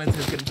 Violence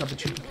has getting himself a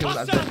cheeky kill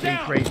as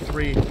ZK Grade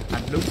 3.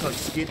 And looks like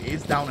Skid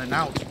is down and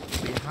out.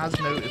 He has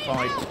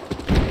notified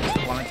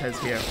Valentez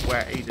here,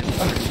 where Aiden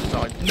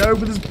decides. No,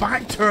 but his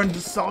back turn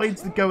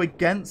decides to go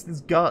against his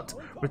gut.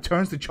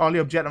 Returns to Charlie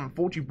Objective.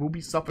 Unfortunately, will be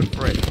suffered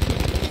for it.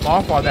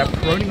 Farfar there,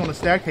 proning on the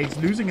staircase,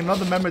 losing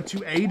another member to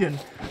Aiden,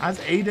 as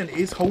Aiden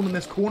is holding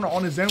this corner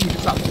on his own with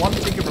just that one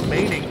ticket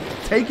remaining.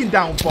 Taking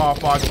down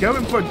Farfar,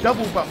 going for a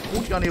double, but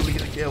unfortunately unable to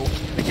get a kill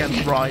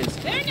against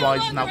Rise.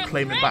 Rise is now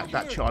claiming back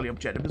that Charlie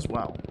Objective as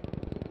well.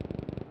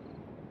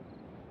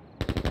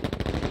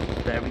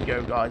 There we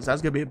go, guys.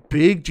 That's going to be a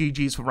big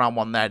GG's for round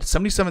 1 there.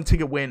 77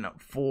 ticket win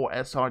for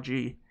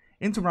SRG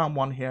into round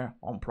 1 here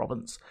on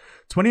Province.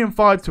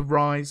 20-5 to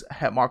Rise.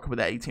 Het marker with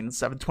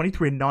 18-7.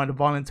 23-9 to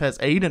Valentez.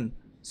 Aiden,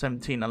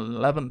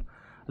 17-11.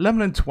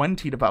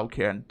 11-20 to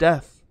Valkyrie. And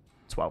Death,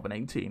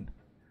 12-18.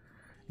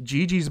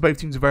 GG's. Both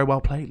teams are very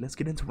well played. Let's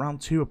get into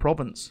round 2 of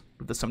Province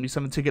with the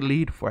 77 ticket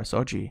lead for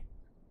SRG.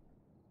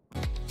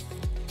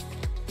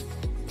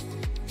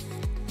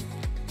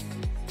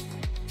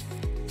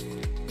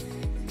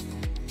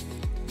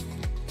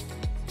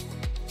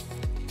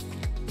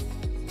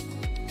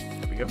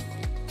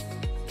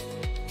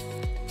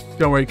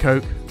 Don't worry,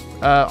 Coke.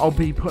 I'll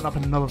be putting up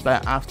another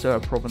bet after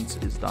Province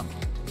is done.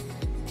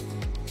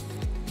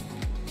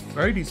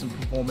 Very decent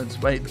performance.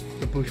 Wait,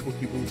 the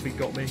bushwalkie wolfie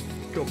got me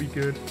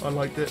good. I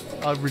liked it.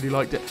 I really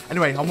liked it.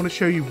 Anyway, I want to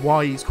show you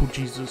why he's called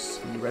Jesus.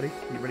 Are you ready?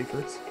 Are you ready for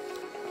this?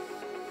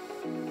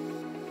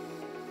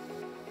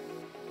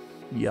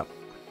 Yep.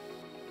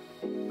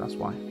 That's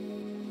why.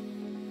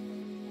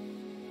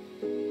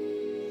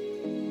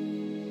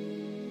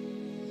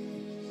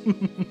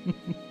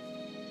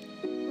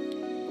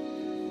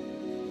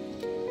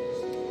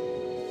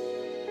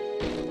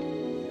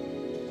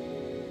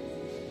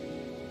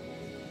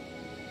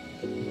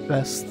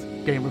 Best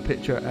gamer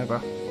picture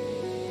ever.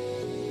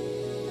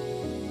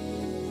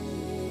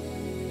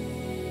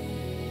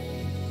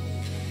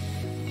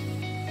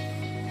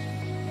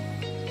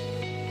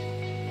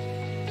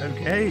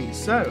 Okay,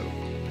 so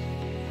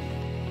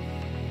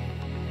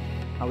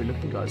how are we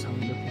looking, guys? How are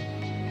we looking?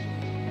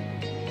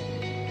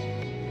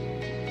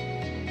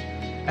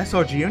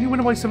 SRG only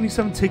winning by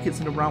 77 tickets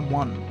in the round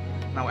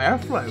 1. Now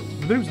Airflow,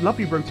 with those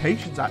lovely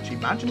rotations actually,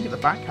 managing to get the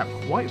back cap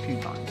quite a few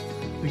times.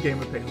 The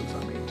gamer pickles,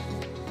 I mean.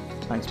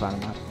 Thanks,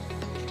 Spider-Man.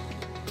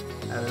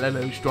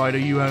 Hello, Strider.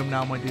 You home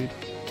now, my dude?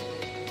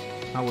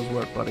 How was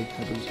work, buddy?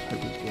 Hope it was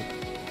good.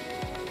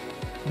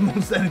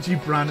 Monster Energy,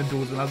 Brandon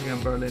Dawson. How's it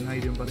going, Berlin? How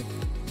you doing, buddy?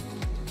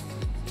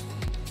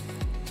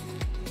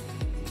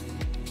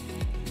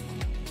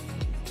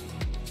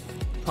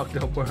 Fucked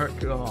up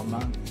work. Oh,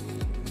 man.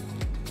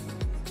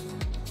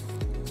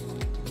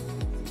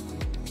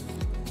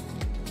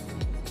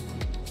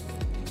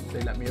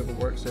 They let me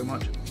overwork so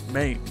much.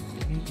 Mate.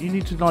 You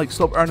need to, like,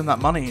 stop earning that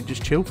money and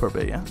just chill for a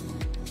bit, yeah?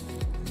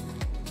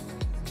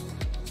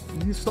 You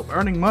need to stop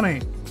earning money.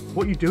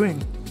 What are you doing?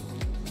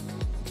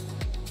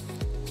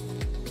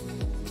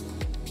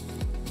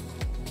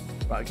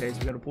 Right, okay, so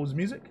we gotta pause the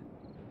music.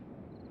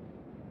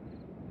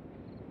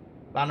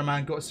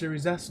 Bannerman got a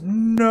Series S.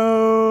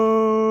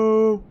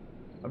 No!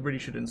 I really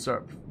should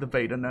insert the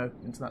Vader no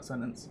into that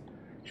sentence.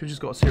 Should have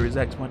just got a Series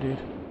X, my dude.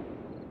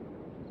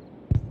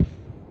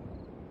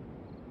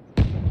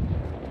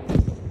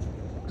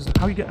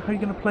 How are you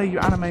gonna play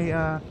your anime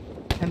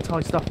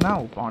hentai stuff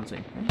now,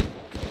 Barnesy? How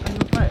are you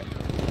gonna play it?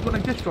 You've got no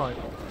disk drive.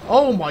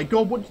 Oh my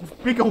god,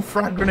 what big old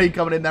frag grenade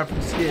coming in there from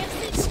Skid.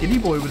 Skinny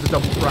boy with a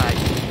double frag.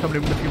 Coming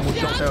in with a few more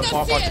shots there.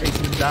 Farfar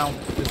chasing him down.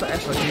 There's that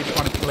SRG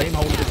trying to flame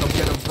hold this. I'm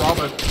getting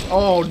Bravo.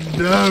 Oh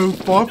no,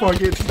 Farfar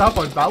gets stabbed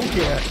by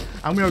Valkyrie.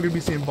 And we are going to be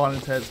seeing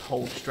Valentez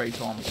hold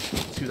straight on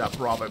to that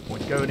Bravo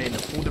point. Going in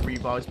for the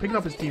revives, picking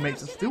up his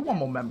teammates. There's still one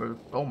more member.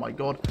 Oh my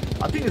god.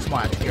 I think this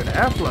might actually go to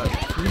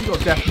Airflow. We've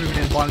got Death moving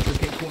in. Valentez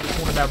getting caught in the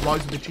corner there.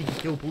 Rise with a cheeky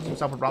kill. Pulls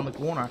himself around the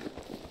corner.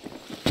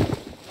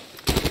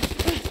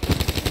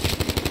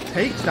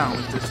 Takes down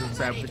his distance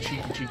there with a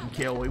cheeky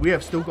kill. We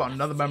have still got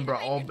another member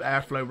of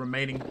Airflow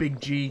remaining.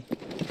 Big G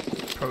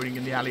proning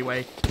in the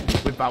alleyway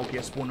with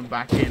Valkyrie spawning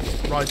back in.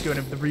 Rise going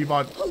in for the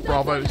revive.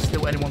 Bravo is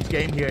still anyone's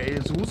game here. It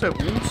is also,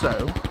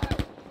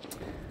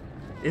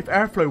 if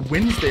Airflow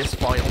wins this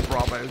fight on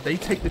Bravo, they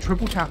take the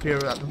triple tap here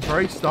at the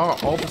very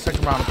start of the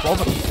second round of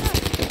Province,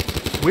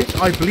 which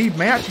I believe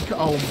may actually...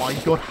 Oh my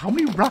god, how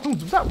many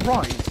rounds? Was that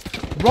Rise?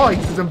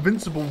 Rise is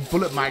invincible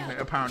bullet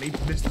magnet, apparently,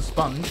 Mr.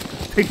 Sponge.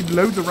 Taking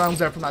loads of rounds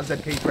there from that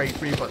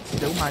ZK-33, but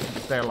still managing to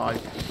stay alive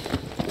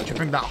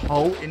during that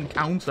whole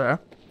encounter.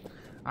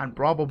 And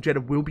Bravo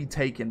Objective will be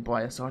taken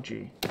by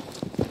SRG.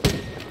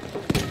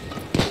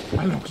 As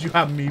long as you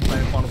have me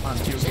playing Final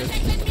Fantasy, you're good.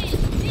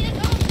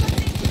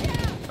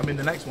 I mean,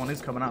 the next one is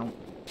coming out.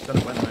 Don't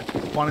know when though.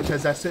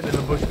 Valentez there sitting in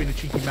the bush being a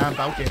cheeky man.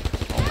 Valkyrie.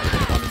 Oh my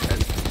god,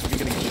 Valentez. You're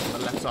getting hit on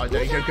the left side.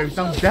 There you go. Goes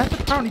down. Death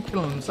apparently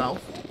killing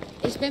himself.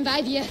 Ich bin bei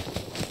dir.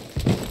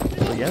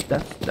 So yeah,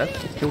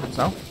 Death killed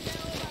himself.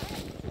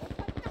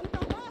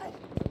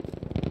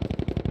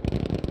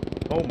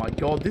 Oh my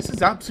god, this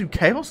is absolute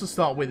chaos to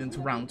start with into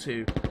round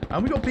 2.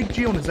 And we got Big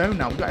G on his own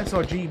now. We got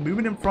SRG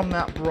moving in from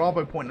that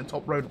Bravo point in the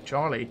top road of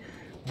Charlie.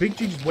 Big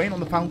G just waiting on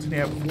the fountain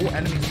here for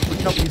enemies to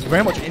switch up. He's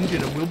very much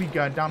injured and will be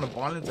going down to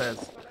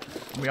Valentez.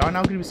 And we are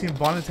now going to be seeing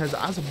Valentez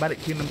as a medic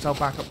healing himself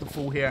back up to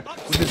full here.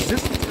 With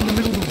resistance in the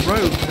middle of the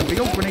road. And a big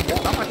old grenade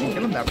gets that actually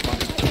killing there.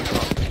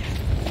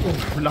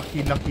 Oh,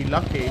 lucky, lucky,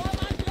 lucky.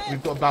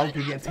 We've got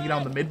Valkyrie getting taken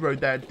down the mid road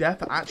there.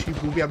 Death actually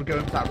will be able to go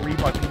into that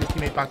revive and his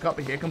teammate back up.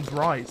 But here comes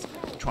Rise.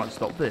 Trying to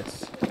stop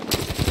this.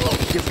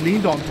 Gets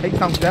leaned on, takes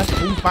down Death,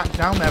 falls back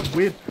down there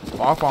with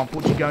Farfar,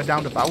 unfortunately going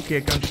down to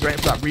Valkyrie, going straight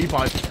into that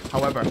revive.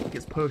 However,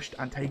 gets pushed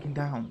and taken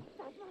down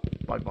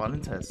by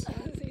Valentez.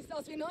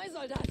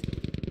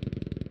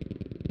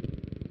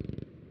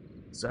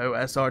 So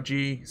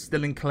SRG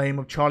still in claim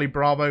of Charlie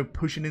Bravo,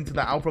 pushing into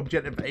that Alpha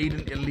objective.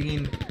 Aiden,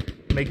 Eileen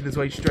making his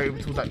way straight over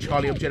towards that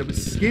Charlie objective.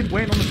 With Skid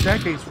waiting on the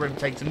staircase for him,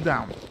 takes him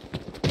down.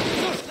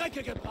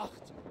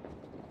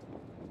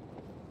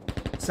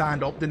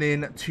 Sand opting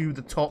in to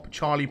the top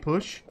Charlie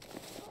push.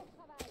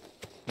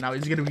 Now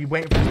is he going to be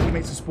waiting for his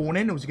teammates to spawn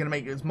in, or is he going to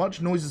make as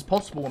much noise as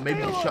possible and maybe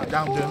get shut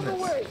down doing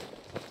this?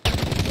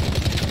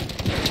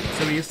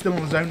 So he is still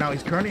on his own now.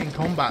 He's currently in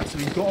combat, so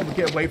he's got to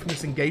get away from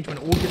this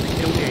engagement or get the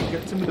kill here. He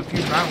gets him with a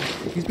few rounds.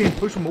 He's being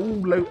pushed from all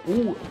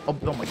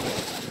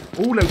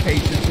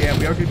locations here.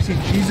 We are going to see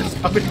Jesus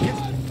coming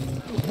against.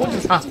 What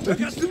just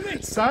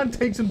happened? Sand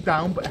takes him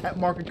down, but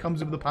Hetmarker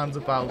comes in with the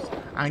Panzerfaust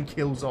and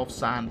kills off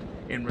Sand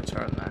in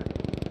return there.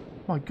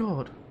 My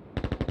god.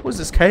 What is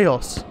this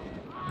chaos?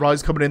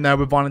 Rise coming in there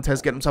with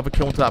Valentez, getting himself a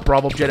kill onto that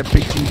Bravo objective.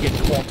 Big G getting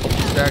caught on top of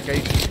the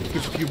staircase.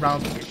 Gives a few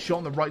rounds, but gets shot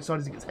on the right side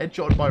as he gets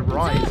headshotted by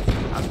Rise.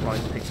 As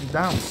Rise takes him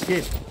down.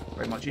 Skid,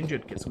 very much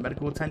injured, gets some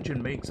medical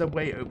attention, makes her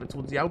way over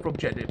towards the Alpha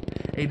objective.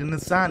 Aiden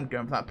and Sand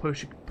going for that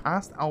push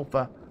past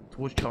Alpha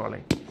towards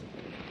Charlie.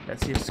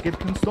 Let's see if Skid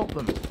can stop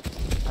them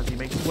as he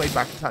makes his way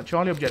back to that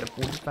Charlie objective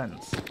for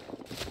defense.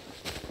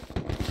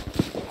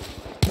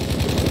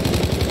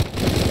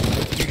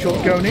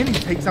 Shots going in, he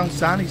takes down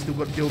Sand, he's still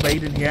got to deal with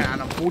Aiden here,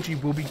 and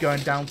unfortunately will be going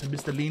down to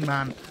Mr. Lean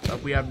Man.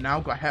 But we have now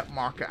got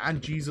Hetmarker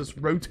and Jesus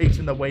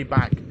rotating their way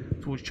back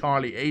towards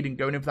Charlie. Aiden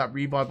going in for that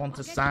revive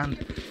onto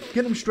Sand,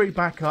 get him straight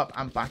back up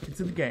and back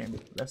into the game.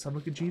 Let's have a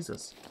look at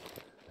Jesus.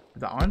 With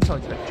that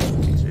Ironside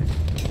selection, 42. Let's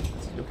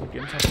see if we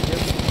get himself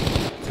together.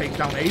 Take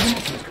down Aiden,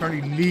 who's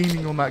currently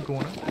leaning on that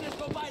corner.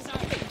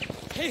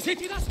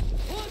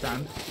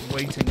 Sand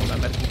waiting on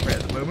that medical crate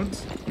at the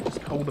moment. Just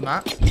holding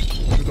that.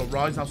 We've got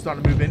Rise now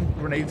starting to move in.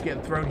 Grenades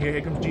getting thrown here.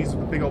 Here comes Jesus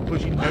with a big old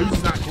push. He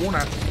noses that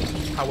corner.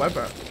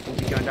 However, we'll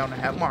be going down to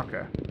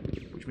Hetmarker,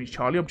 which means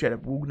Charlie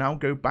objective will now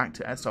go back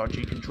to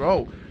SRG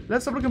control.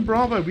 Let's have a look at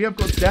Bravo. We have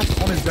got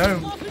Death on his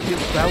own. He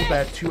has fell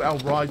there to L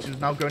Rise, who's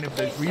now going in for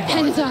those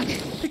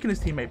revives. Picking his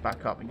teammate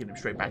back up and getting him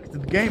straight back into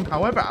the game.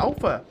 However,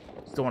 Alpha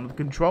still under the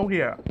control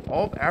here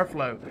of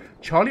Airflow.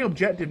 Charlie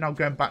objective now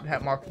going back to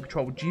Hetmarker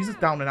control. With Jesus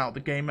down and out of the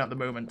game at the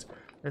moment.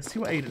 Let's see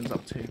what Aiden's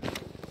up to.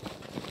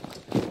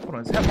 Hold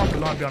on, is Hetmarker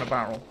lying behind a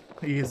barrel?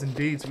 He is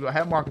indeed. So we've got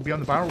Hetmarker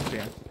behind the barrels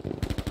here.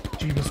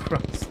 Jesus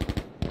Christ.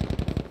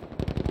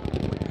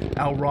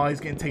 L Rise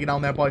getting taken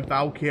down there by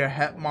Valkyrie,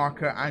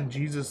 Hetmarker, and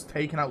Jesus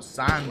taking out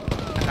Sand.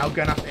 And now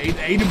going after Aiden.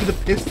 Aiden with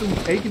a pistol,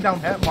 taking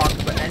down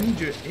Hetmarker, but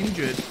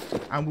injured,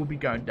 and will be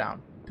going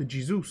down to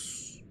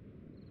Jesus.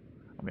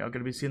 And we are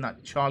going to be seeing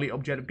that Charlie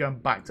objective going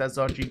back to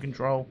SRG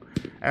control.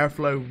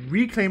 Airflow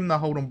reclaiming the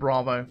hold on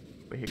Bravo.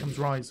 But here comes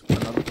Rise with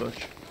another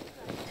push.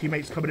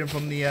 Teammates coming in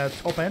from the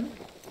top end.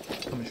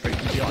 Coming straight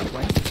from behind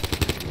way.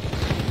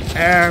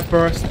 Air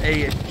burst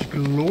a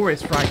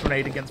glorious frag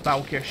grenade against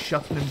Valkyrie,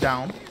 shutting him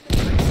down.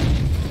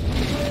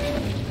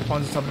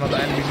 Finds himself another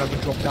enemy another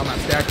drop down that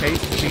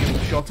staircase. Being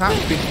shot at.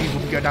 Big G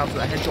will go down to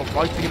the headshot.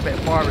 Rise taking a bit of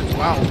fire as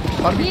well.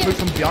 Can't be pushed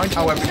from behind,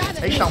 however. He can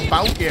take down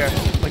Valkyrie,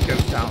 but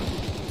goes down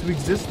to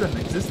Existent.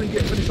 Existent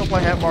gets finished off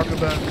by Hetmarker,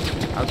 but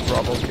as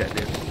Bravo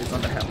objective is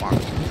under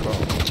Hetmarker control.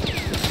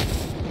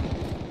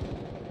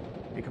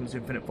 Here comes the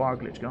Infinite Fire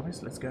glitch,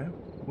 guys. Let's go.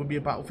 Wouldn't be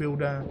a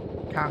Battlefield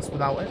cast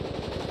without it.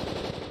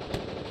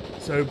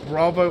 So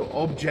Bravo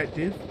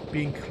objective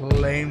being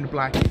claimed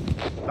back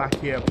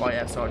here by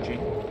SRG.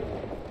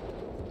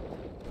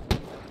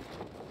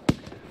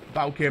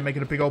 Valkyrie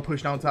making a big old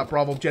push down to that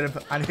Bravo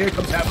objective, and here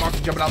comes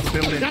Hetmarker jumping out the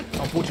building.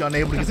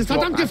 Unfortunately unable to get the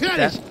drop, and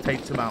Death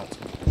takes him out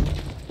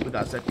with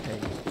that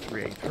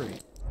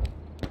ZK-383.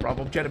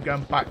 Bravo objective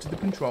going back to the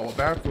control of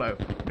Airflow.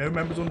 No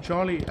members on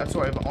Charlie,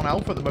 on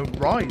Alpha at the moment.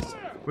 Rise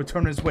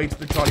returning his way to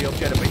the Charlie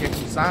objective, but here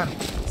comes Sand.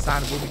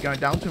 Sand will be going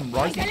down to him.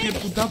 Rise with a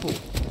beautiful double.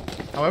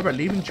 However,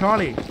 leaving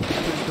Charlie to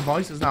his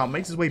devices now,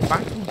 makes his way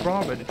back to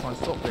Bravo to try and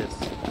stop this.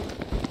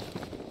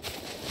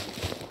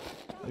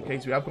 Okay,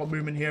 so we have got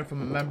movement here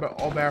from a member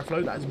of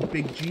Airflow. That is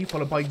Big G,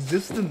 followed by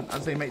Existent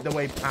as they make their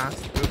way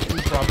past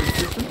Bravo.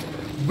 Existent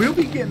will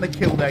be getting the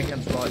kill there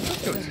against Rise.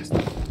 Let's go,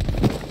 Existent.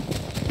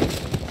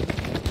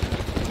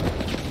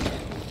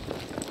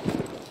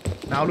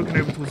 Now looking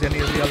over towards any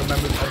of the other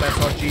members of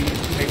SRG, his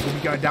teammate will be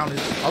going down. His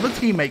other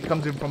teammate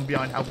comes in from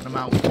behind helping him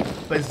out.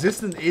 But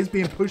Existent is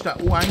being pushed at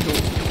all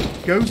angles.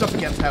 Goes up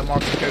against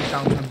Hetmarker, goes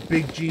down to him.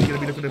 Big G going to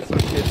be looking to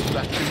push this for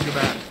that Studium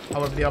Gewehr.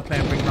 However, they are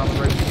playing bring around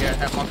the road here.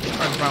 Hetmarker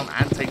turns around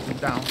and takes him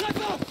down.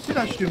 See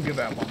that Studium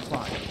Gewehr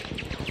 1-5.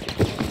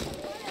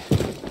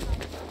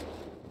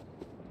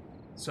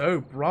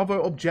 So,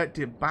 Bravo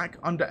objective back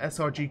under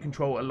SRG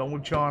control along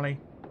with Charlie.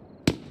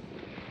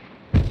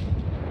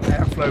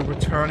 Airflow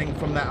returning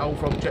from their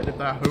Alpha objective,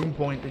 their home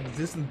point,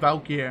 existing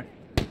Valkyrie.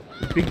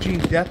 Big G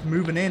and Death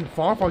moving in,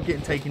 Farfar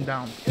getting taken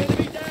down.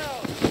 Enemy down.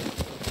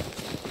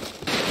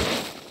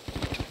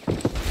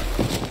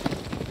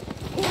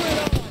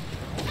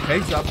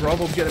 Okay, so that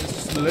Bravo objective is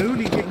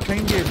slowly getting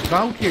claimed here.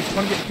 Valkyrie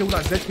trying to get killed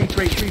out.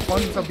 ZK383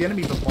 finds himself the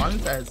enemy, but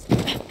Violence says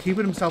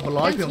keeping himself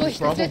alive here on this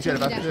Bravo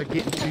objective after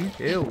getting 2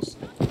 kills.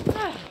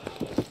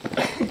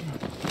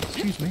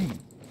 Excuse me.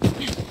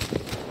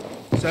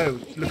 So,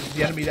 look at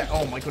the enemy there.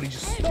 Oh my god, he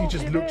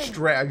just looked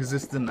straight at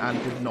Existent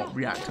and did not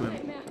react to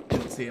him.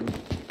 Didn't see him.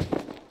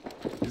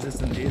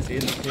 Existent is in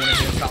the corner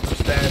here, down the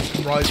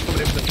stairs. Rise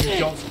coming in with a few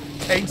shots.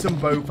 Takes them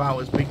both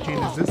out as Big G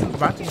and Existent's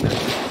batting them.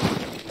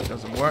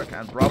 Doesn't work,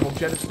 and Bravo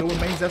objective still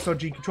remains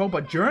SRG control,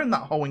 but during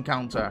that whole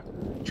encounter,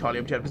 Charlie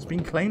objective has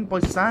been claimed by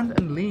Sand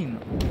and Lean,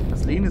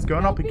 as Lean is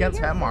going up against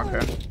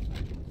Hairmarker.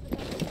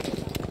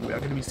 We are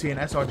going to be seeing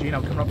SRG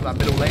now coming up in that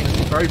middle lane.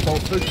 It's very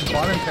bold push and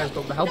Violence has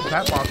got the help of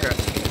Hairmarker.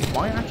 It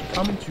might actually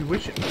come into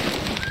fruition.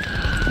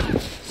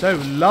 So,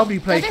 lovely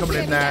play coming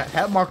in there.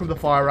 Hairmarker with the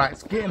fire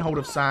axe, getting hold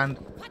of Sand.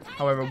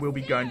 However, we'll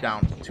be going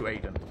down to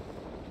Aiden.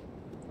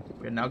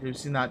 We're now going to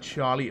see that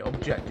Charlie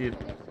objective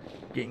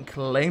getting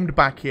claimed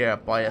back here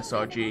by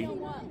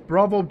SRG.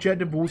 Bravo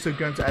objective also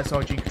going to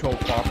SRG control.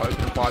 Farfar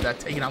open the fire there,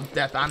 taking out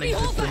Death and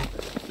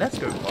Existent. Let's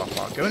go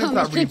Farfar. Going into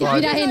that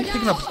revive,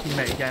 picking up his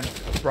teammate again.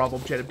 Bravo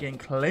objective getting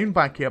claimed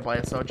back here by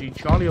SRG.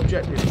 Charlie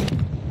objective.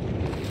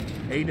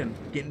 Aiden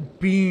getting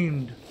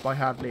beamed by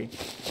Hadley.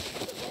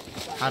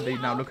 Hadley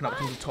now looking up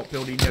to the top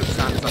building. No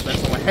Sanders up there.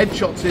 So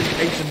headshots in,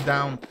 takes him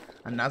down.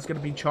 And that's going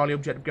to be Charlie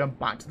objective going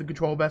back to the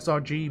control of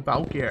SRG.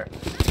 Valkyrie.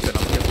 Going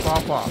up against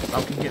Farfar.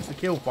 Valkyrie gets the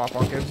kill.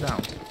 Farfar goes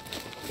down.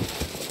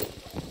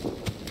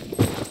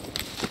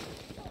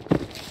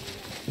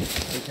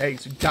 Okay,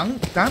 so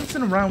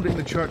dancing around in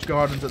the church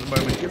gardens at the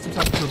moment. Gets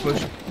himself into the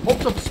bush.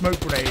 Pops up a smoke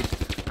grenade.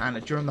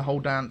 And during the whole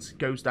dance,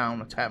 goes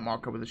down a tap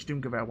marker with a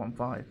Sturmgewehr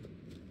 1.5.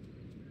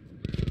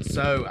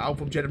 So,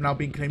 Alpha objective now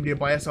being claimed here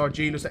by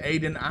SRG. Looks at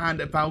Aiden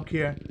and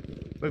Valkyrie.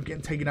 Both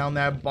getting taken down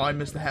there by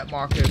Mr.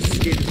 Hetmarker.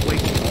 Skid is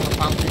waiting on the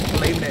fountain,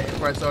 claiming it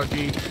for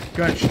SRG.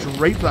 Going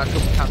straight for that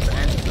triple cap to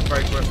end the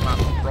very first map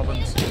of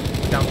Province.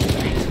 Down to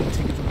 18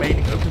 tickets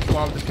remaining. Open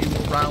fire with a few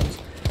more rounds.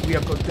 We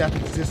have got Death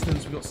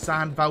Existence. We've got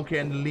Sand, Valkyrie,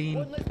 and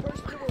Lean.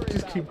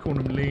 Just keep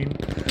calling him Lean.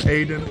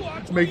 Aiden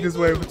making his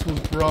way over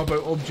towards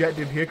Bravo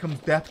objective. Here comes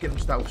Death, getting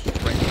himself straight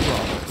to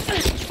Bravo.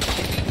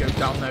 Goes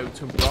down though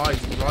to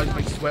Rise. Rise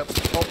makes his way up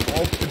the top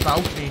of the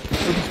balcony.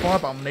 Opens fire,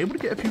 but I'm able to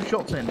get a few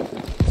shots in.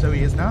 So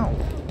he is now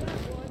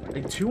a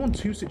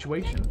 2-on-2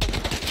 situation.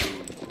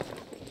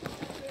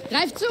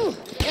 Greif zu!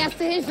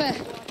 Erste Hilfe!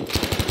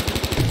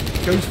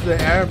 Goes for the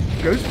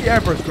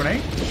airburst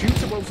grenade.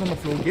 Shoots at what's on the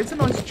floor. Gets a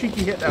nice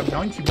cheeky hit there of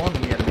 91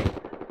 on the enemy.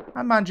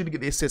 And managing to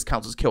get the assist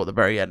counts as kill at the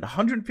very end.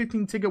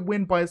 115 ticket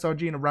win by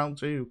SRG in a round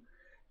 2.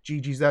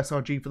 GG's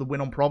SRG for the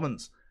win on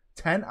Province.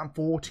 10 and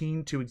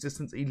 14 to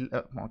Existence.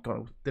 Oh my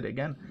god, I did it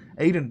again.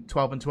 Aiden,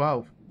 12 and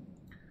 12.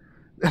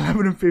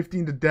 11 and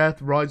 15 to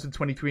Death. Rise with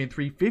 23 and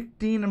 3.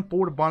 15 and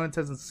 4 to Violence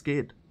and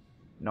Skid.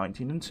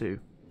 19 and 2.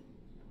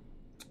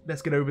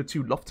 Let's get over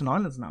to Lofton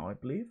Islands now, I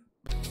believe.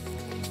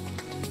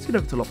 Let's get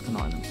over to Lofton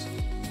Islands.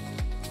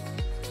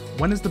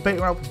 When is the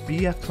beta out for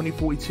BF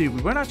 2042?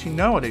 We won't actually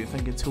know, I don't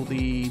think, until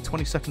the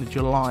 22nd of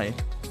July.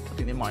 I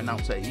think they might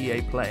announce it at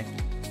EA Play.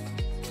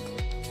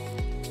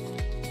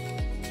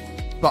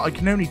 But I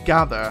can only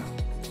gather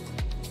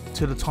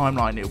to the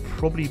timeline it'll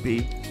probably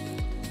be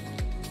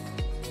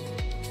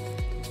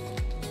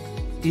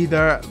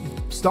either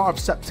start of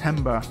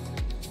September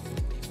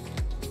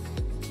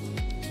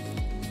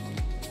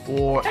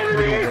or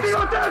mid-August.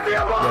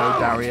 Yo,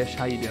 Darius,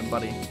 how you doing,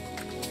 buddy?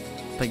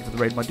 Thank you for the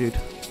raid, my dude.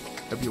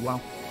 Hope you're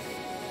well.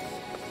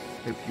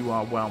 Hope you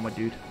are well, my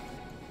dude.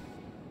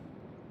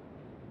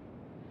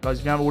 Guys,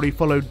 if you haven't already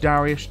followed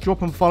Darius,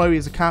 drop and follow.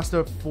 He's a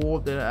caster for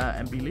the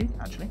MB League,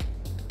 actually,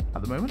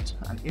 at the moment,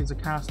 and is a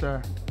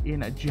caster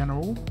in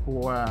general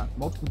for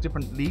multiple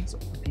different leagues,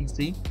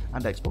 PC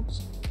and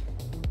Xbox.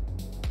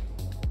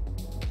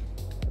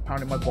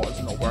 Apparently my bot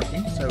is not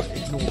working, so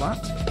ignore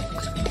that.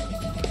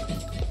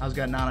 How's it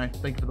going, Nano?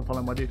 Thank you for the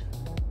follow, my dude.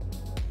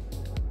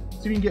 See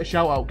if you can get a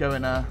shout out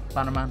going,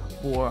 Bannerman,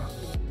 for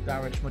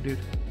Darius, my dude.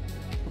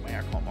 Put my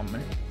aircon on a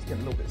minute. It's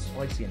getting a little bit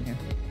spicy in here.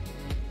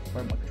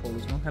 Where are my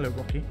controllers now? Hello,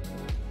 Rocky.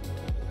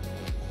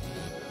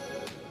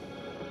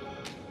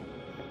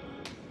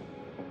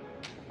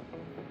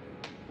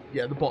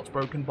 Yeah, the bot's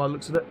broken by the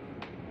looks of it.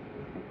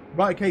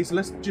 Right, okay, so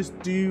let's just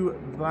do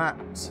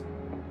that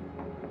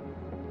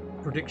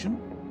prediction.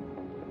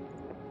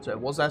 So it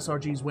was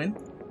SRG's win.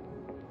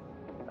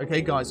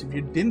 Okay, guys, if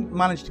you didn't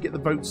manage to get the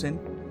votes in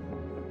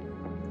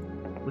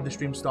with the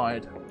stream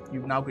started,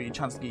 you've now got your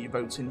chance to get your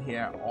votes in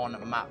here on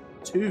map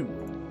 2,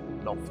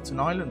 Lofton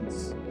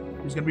Islands.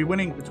 Who's going to be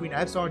winning between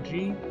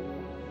SRG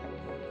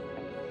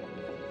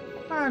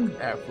and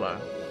Airflow?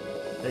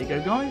 There you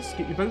go, guys.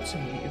 Get your votes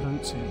in. Get your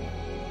votes in.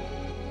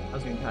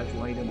 How's it going, casual?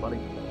 How you doing, buddy?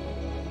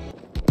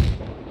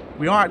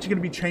 We are actually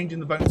going to be changing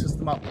the voting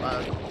system up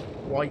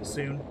quite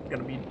soon. We're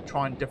going to be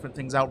trying different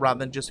things out rather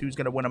than just who's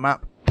going to win a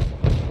map.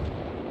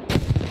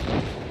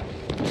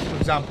 For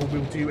example,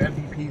 we'll do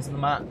MVPs in the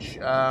match.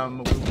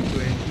 We'll be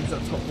doing who's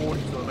at the top board,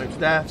 who's got the most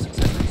deaths,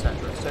 etc.,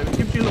 etc. So it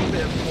gives you a little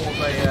bit more of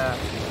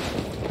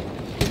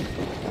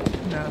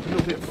a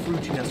little bit of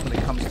fruitiness when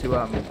it comes to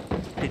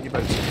getting your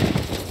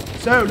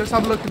votes. So let's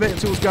have a look at it and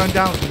see what's going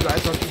down. So we've got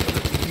SRG coming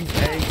in from the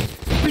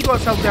UK. We've got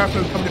ourselves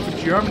Airflow coming in from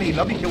Germany.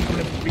 Lovely kill coming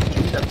in from Big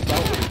G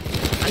themselves.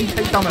 And he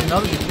takes down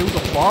another who kills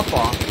off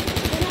Farfar.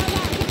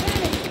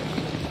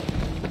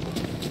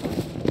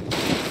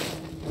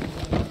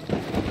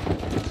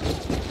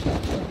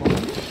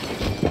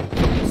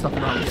 Stuff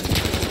around here.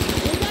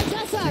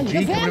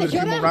 G coming in with a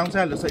few more rounds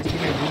there. Looks like his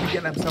teammate will be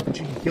getting himself a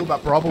cheeky kill.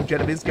 That Bravo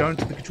objective is going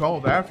to the control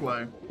of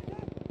Airflow.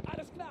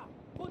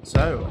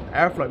 So,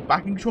 Airflow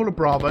back in control of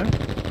Bravo.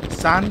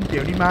 San, the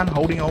only man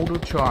holding hold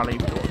of Charlie.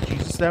 We've got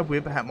Jesus there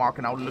with a hit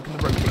marker now looking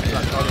to rotate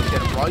that Charlie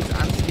objective. Rise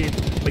and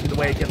Skid making the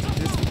way against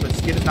Existence, but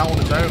Skid is now on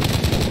his own.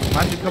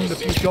 Managing to come with a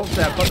few shots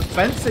there, but the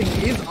fencing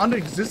is under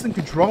Existence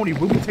control and he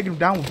will be taking him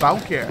down with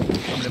Valkyr.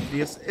 Coming in for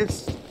the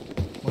assist.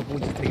 My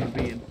voice is taking a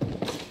beating.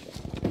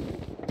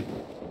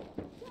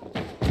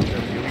 So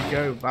here we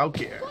go,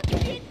 Valkyr.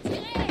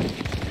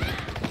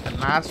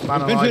 Last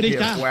man alive here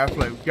for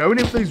Airflow. Going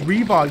in for those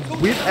revives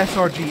with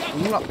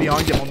SRG all up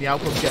behind him on the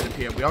Alpha objective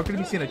here. We are going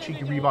to be seeing a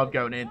cheeky revive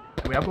going in.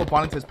 And we have got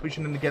Valentes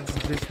pushing in against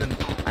Existence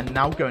and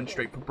now going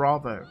straight for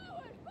Bravo.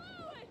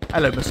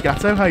 Hello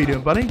Moscato, how you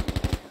doing buddy?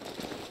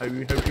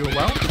 Hope you're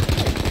well.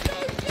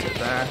 So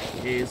there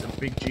is a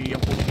Big G,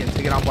 unfortunately getting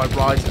taken out by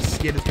Rise. The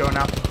Skid is going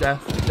after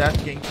Death. Death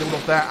getting killed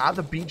off there at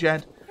the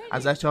beachhead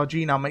as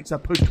SRG now makes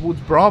that push towards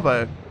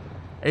Bravo.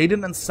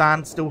 Aiden and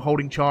San still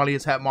holding Charlie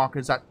as head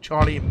markers at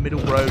Charlie in Middle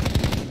Road,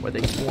 where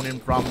they spawn in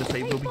from.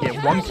 They will be getting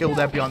one kill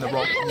there behind the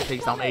rock and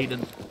takes down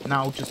Aiden.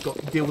 Now just got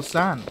to deal with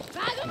San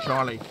and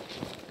Charlie.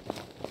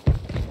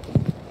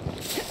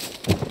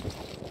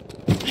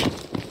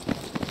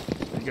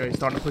 There you go, he's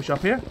starting to push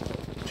up here.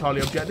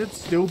 Charlie objective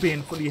still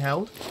being fully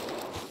held.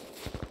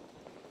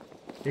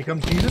 Here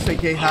comes Jesus,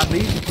 aka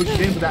Hadley. He pushes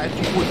in with that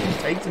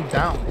FG-14, takes him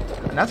down.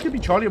 And that's going to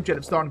be Charlie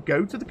objective starting to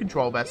go to the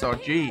control of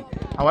SRG.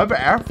 However,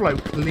 Airflow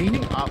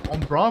cleaning up on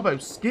Bravo.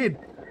 Skid.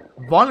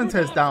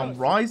 Valentes down.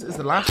 Rise is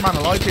the last man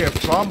alive here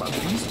from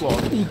B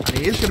Squad. And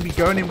he is going to be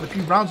going in with a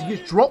few rounds. He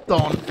gets dropped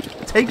on,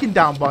 taken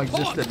down by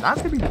Existence.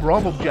 That's going to be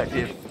Bravo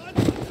objective.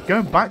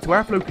 Going back to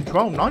Airflow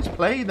control. Nice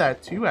play there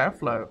to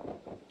Airflow.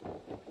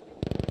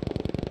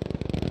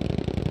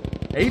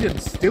 Aiden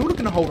still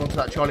looking to hold on to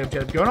that Charlie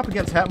objective. Going up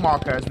against Head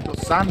Marker as we've got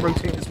San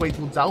rotating his way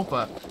towards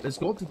Alpha. There's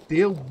got to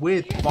deal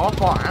with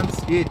Farfar and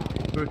Skid,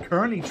 who are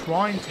currently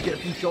trying to get a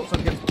few shots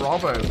on against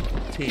Bravo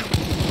team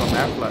from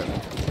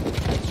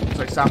Airflow.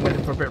 So Sam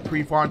waiting for a bit of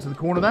pre-fire into the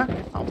corner there.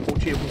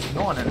 Unfortunately, it was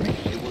not an enemy.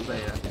 It was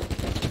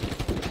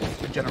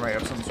a generator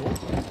of some sort.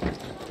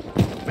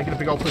 Making a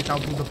big old push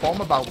down towards the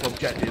bottom of Alpha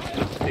objective.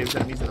 There's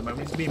enemies at the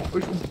moment. He's being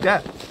pushed with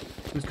death.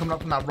 Who's coming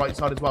up from that right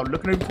side as well.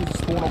 Looking over towards the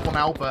spawn off on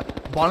Alpha.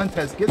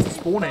 Valentes gets the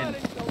spawn in.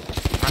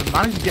 And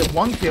manages to get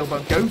one kill,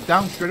 but goes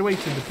down straight away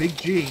to the Big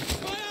G.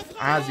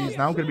 As he's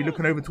now going to be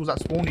looking over towards that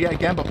spawn yet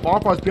again. But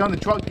Farfar's behind the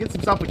truck, gets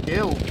himself a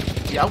kill.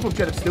 The Alpha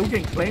objective still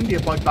getting claimed here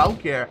by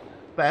Valkyr.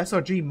 But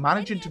SRG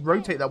managing to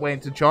rotate that way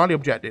into Charlie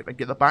objective and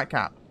get the back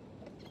cap.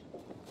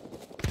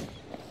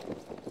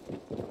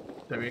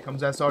 So here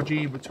comes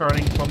SRG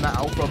returning from that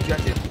Alpha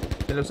objective.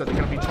 It looks like they're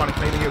going to be trying to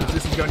claim it here.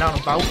 Resistance going down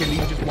on Valkyr,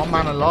 leaving just one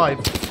man alive.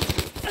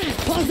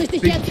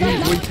 Big G is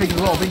really taking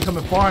a lot of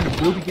incoming fire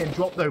and will be getting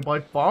dropped though by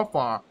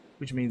Farfar,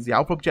 which means the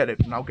Alpha objective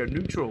can now go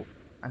neutral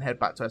and head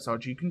back to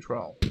SRG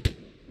control.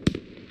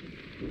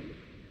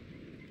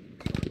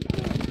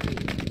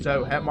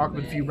 So Headmark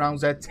with a few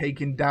rounds there,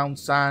 taking down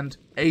Sand.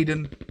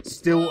 Aiden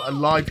still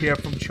alive here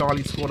from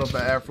Charlie's squad of the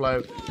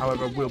Airflow,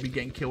 however will be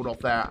getting killed off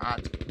there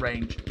at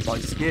range by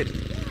Skid.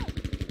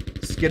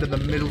 Skid in the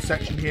middle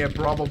section here.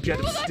 Bravo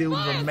objective still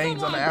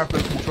remains under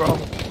Airflow control.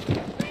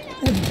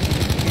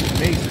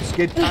 So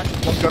Skid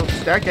catches one gun up the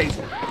staircase,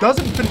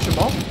 doesn't finish him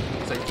off,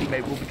 so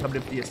teammate will be coming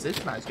in for the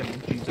assist. Now it's going to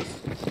be Jesus.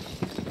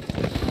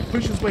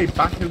 Pushes his way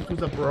back into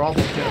the Bravo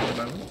objective at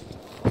the moment.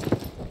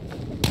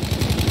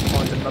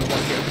 Finds another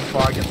one here with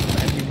fire against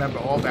an enemy member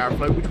of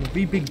Airflow, which will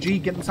be Big G,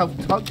 getting himself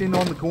tucked in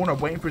on the corner,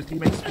 waiting for his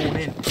teammate to spawn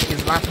in.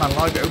 He's the last man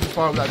alive, opens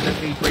fire with that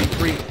deadly grade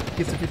 3,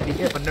 gets a 50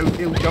 hit, but no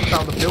kill, jumps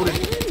out of the building,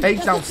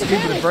 takes down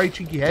Skid with a very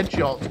cheeky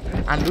headshot,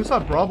 and looks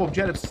like Bravo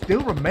objective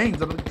still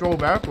remains under the control of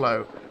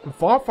Airflow. With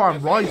Farfar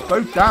and Rise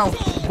both down,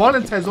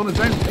 Valentes on his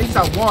own takes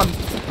out one.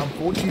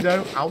 Unfortunately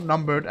though,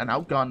 outnumbered and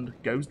outgunned,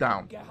 goes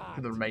down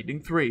to the remaining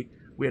 3.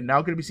 We are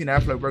now going to be seeing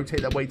Airflow rotate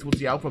their way towards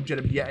the Alpha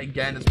objective yet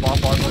again as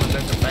Farfar is on his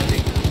own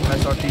defending.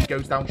 SRG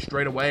goes down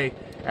straight away.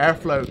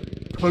 Airflow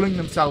pulling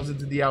themselves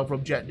into the Alpha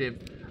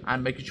objective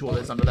and making sure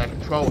that it's under their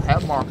control.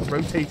 Headmark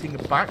rotating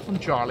back from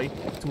Charlie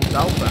towards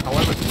Alpha.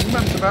 However, 2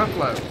 members of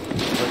Airflow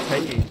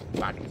rotating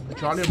back into the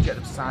Charlie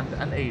objective, Sand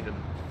and Aiden.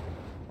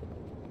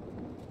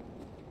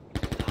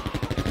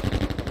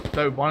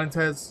 So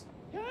Valentes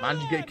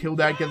Managed to get killed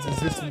there against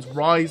Resistance.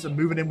 Rise and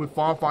moving in with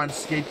Farfire and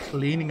Skid,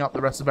 cleaning up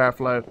the rest of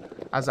Airflow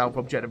as Alpha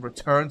Objective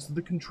returns to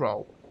the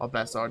control of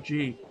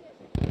SRG.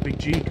 Big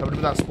G coming in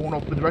with that spawn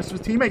off with the rest of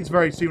his teammates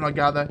very soon, I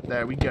gather.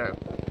 There we go.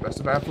 The rest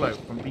of Airflow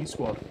from B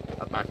Squad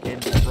are back in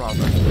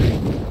Bravo.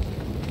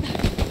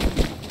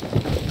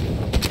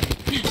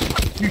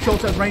 Few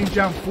shots at range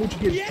down. Fortune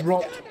gets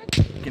dropped.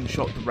 Getting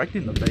shot directly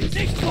in the face.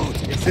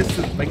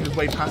 Resistance making his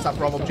way past that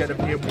Bravo Objective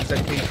here with his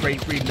ZK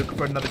trade 3 looking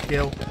for another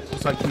kill.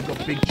 Looks like we've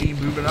got Big G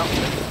moving up.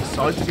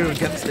 Decides to go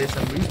against this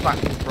and moves back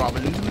into Bravo,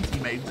 losing the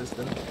teammate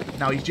Resistance.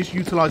 Now he's just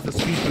utilised the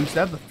speed boost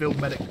there, the field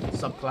medic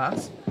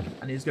subclass.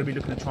 And he's going to be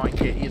looking to try and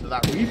get either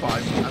that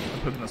revive or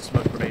putting a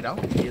smoke grenade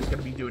out. He is going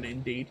to be doing it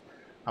indeed.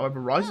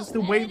 However, Rise is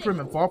still waiting for him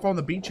and far on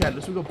the beachhead.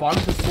 Looks like we've got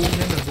Violence falling in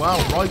as well.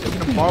 Rise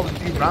looking to fire with a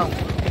few rounds.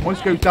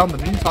 Moist goes down in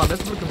the meantime.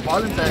 Let's look at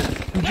Violence there,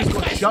 who just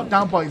got shut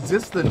down by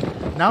Existent.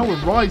 Now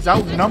with Rise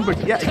outnumbered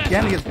yet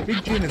again against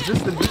Big G and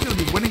Existent. He's going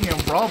to be winning here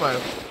on Bravo.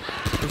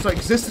 Looks like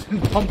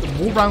Existent pumped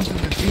more rounds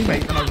into the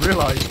teammate than I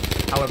realised.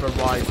 However,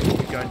 Rise will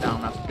be going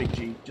down after Big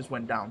G just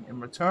went down. In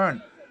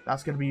return,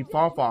 that's going to be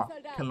Farfar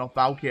killing off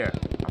Valkyr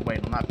and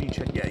waiting on that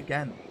beachhead yet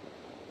again.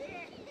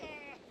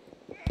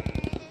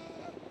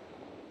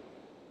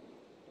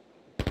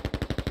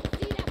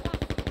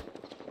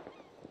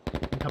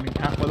 Incoming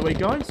camp, by the way,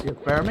 guys. You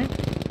bear me.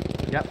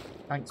 Yep,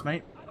 thanks,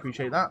 mate.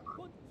 Appreciate that.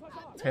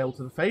 Tail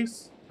to the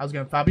face. How's it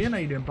going, Fabian? How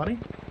you doing, buddy?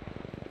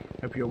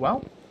 Hope you're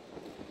well.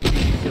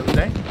 The other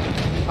day.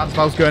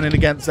 Panzerval's going in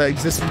against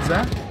Existence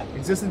there.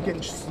 Existence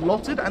getting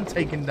slotted and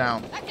taken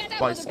down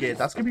by Skid.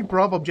 That's going to be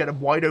Bravo Objective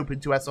wide open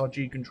to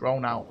SRG control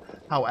now.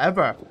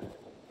 However,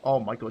 oh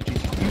my god,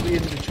 geez, you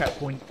in the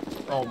checkpoint.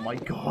 Oh my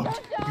god,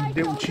 you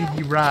little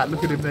cheeky rat.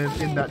 Look at him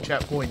in that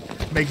checkpoint,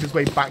 making his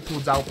way back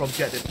towards Alpha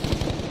Objective.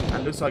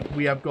 And looks like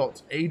we have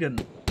got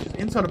Aiden just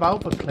inside of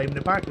Alpha claiming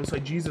it back. Looks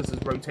like Jesus is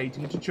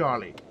rotating into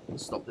Charlie to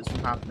stop this from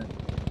happening.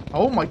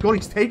 Oh my god,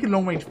 he's taking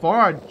long range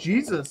fire.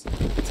 Jesus,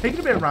 taking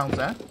a bit of rounds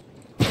there.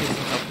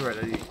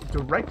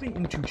 Directly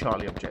into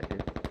Charlie Objective.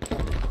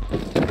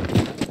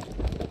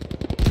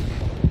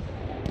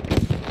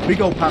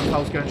 Big old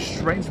Panzer's going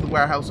straight into the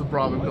warehouse of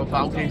Bravo. We've got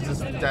Valkyries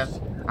to death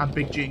and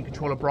Big G in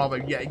control of Bravo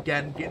yet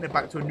again, getting it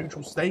back to a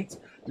neutral state.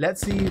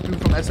 Let's see who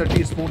from SRG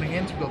is spawning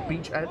in. So we've got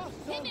Beachhead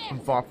from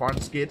Farfar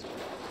and Skid.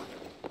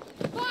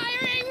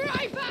 Firing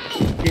rifle!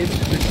 Skid,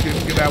 this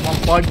should give out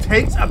 1-5.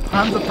 Takes a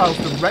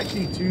Panzerfaust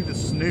directly to the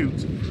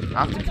snoot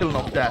after killing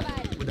off Death.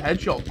 With a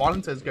headshot,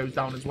 Volunteers goes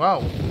down as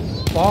well.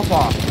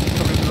 Farfar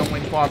coming with long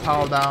range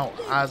firepower now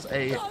as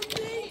a...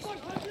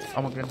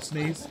 I'm not going to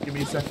sneeze. Give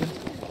me a second.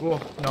 Oh,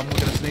 no, I'm not going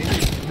to sneeze.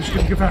 I'm just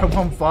going to give out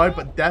 1-5,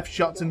 but Death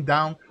shuts him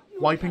down,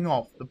 wiping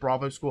off the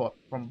Bravo squad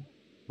from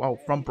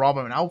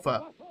Bravo and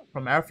Alpha,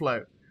 from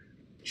Airflow.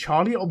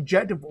 Charlie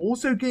Objective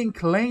also getting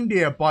claimed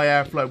here by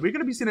Airflow. We're going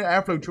to be seeing an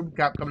Airflow triple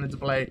cap coming into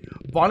play.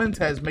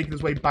 Volunteers making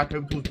his way back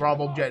over towards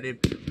Bravo Objective.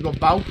 We've got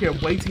Valkyr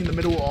waiting in the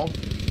middle of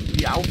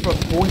the Alpha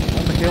point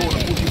on the hill, and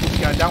unfortunately he's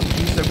going down.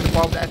 He's so going to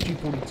fire with the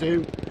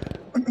SG-42.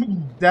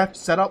 Death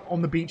set up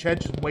on the beachhead,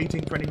 just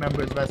waiting for any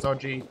members of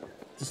SRG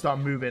to start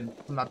moving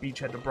from that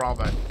beachhead to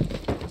Bravo.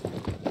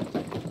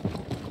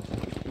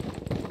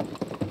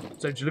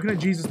 So just looking at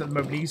Jesus at the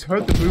moment, he's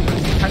heard the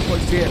movement, he can't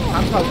quite see it.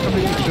 Panpal's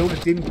coming into the building,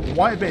 dealing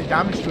quite a bit of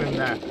damage to him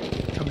there,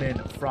 coming in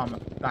from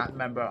that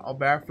member of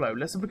Airflow.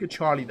 Let's have a look at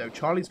Charlie though.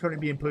 Charlie's currently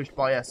being pushed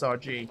by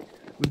SRG.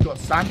 We've got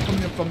Sam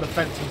coming in from the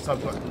fencing side.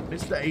 We've got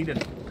Mr. Aiden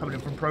coming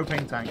in from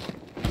Propane Tank.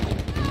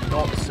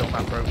 Not still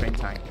that Propane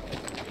Tank.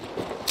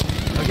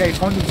 Okay,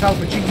 finds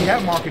himself a cheeky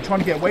hit marker, trying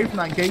to get away from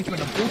that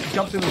engagement. Unfortunately,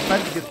 jumps over the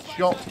fence and gets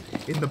shot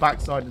in the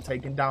backside and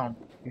taken down.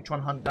 You're trying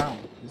to hunt down.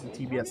 This is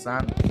the TBS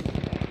Sam.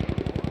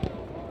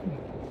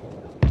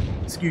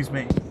 Excuse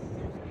me.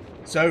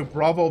 So,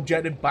 Bravo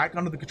Objective back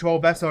under the control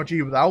of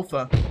SRG with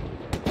Alpha.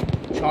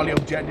 Charlie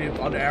Objective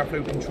under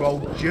Airflow control,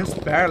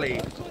 just barely.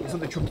 Looks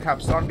like the triple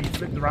cap starting to be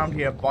flipped around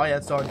here by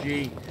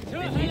SRG.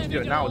 They need to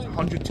do it now. It's a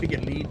 100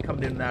 ticket lead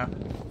coming in there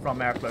from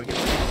Airflow. Gets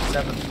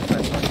 7.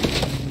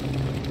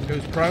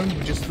 Goes prone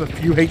with just a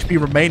few HP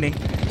remaining.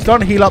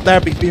 Starting to heal up there,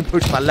 but he's being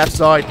pushed to my left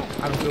side.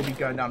 And will be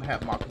going down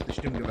head mark with the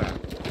Sturmgewehr.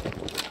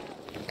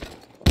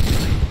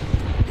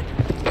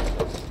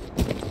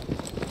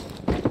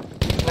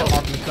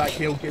 That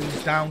kill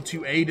goes down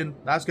to Aiden.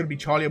 That's going to be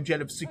Charlie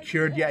Objective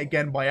secured yet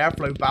again by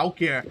Airflow.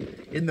 Valkyr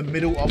in the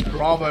middle of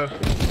Bravo.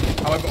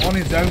 However, on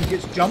his own,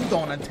 gets jumped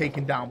on and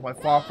taken down by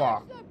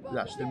Farfar.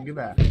 That's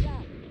Sturmgewehr.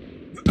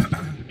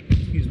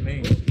 Excuse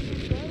me.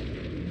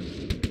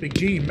 Big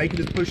G making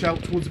his push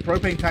out towards the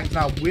propane tanks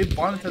now with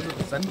Violence at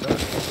the center.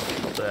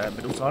 The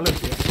middle silos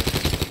here.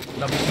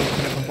 Lovely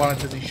kill from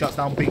Violence as he shuts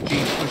down Big G,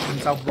 pushing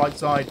himself right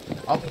side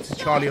up into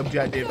Charlie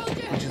Objective,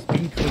 which has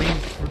been cleaned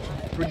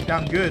pretty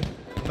damn good.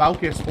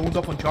 Valkyr spawns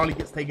off on Charlie,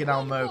 gets taken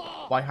down though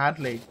by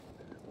Hadley.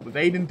 With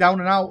Aiden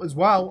down and out as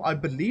well, I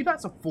believe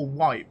that's a full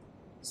wipe.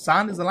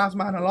 Sand is the last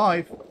man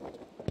alive.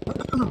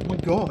 Oh my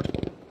god.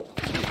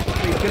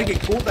 He's going to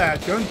get caught there,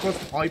 going across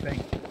the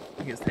piping.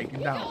 He gets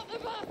taken down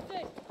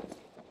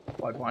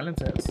by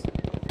Violences.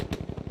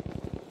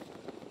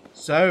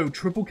 So,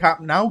 triple cap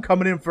now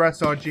coming in for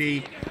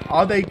SRG.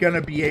 Are they going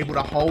to be able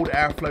to hold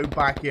Airflow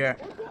back here?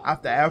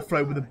 After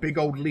Airflow with a big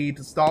old lead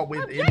to start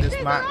with in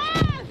this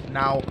match.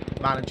 Now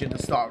managing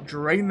to start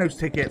draining those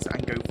tickets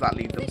and go for that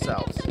lead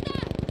themselves.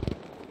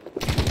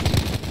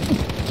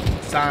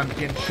 Sand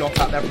getting shot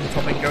at there from the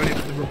top end, going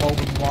into the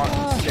revolving mark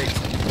 6.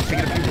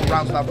 Taking a few more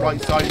rounds on that right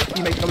side. His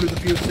teammate coming with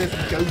a few assists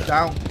and goes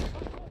down.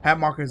 Head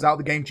marker is out of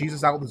the game.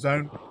 Jesus out of the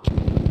zone.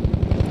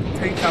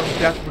 Takes out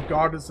Death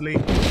regardlessly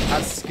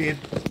as Skid.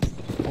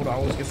 Hold on, I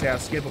was going to say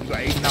as Skid, but we've got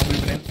Aiden now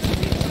moving in.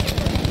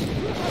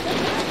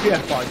 Yeah,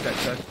 5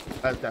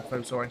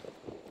 Defo, sorry.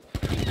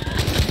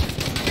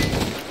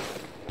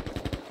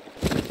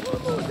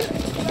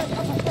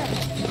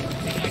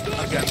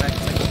 Again, next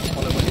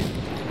follow with you.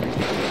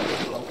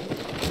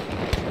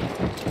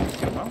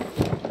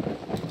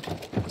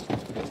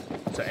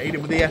 So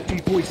Aiden with the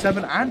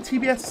FG47 and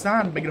TBS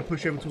Sand making a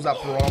push over towards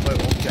that Bravo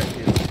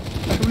objective.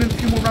 Coming in a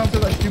few more rounds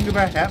of that Stream of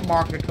our head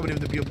marker, coming in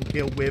with a beautiful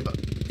kill with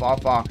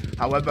Farfar.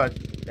 However,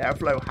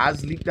 Airflow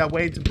has leaked their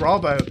way into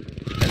Bravo.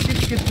 Let's see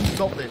if Skid can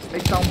stop this.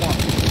 Takes down 1.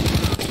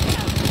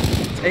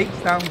 Takes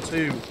down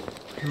 2.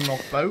 Killing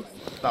off both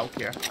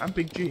Valkyr and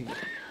Big G.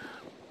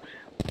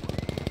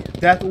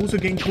 Death also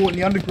getting caught in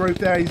the undergrowth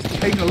there. He's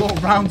taking a lot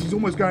of rounds. He's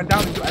almost going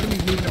down. He's got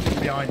enemies moving in from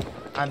behind.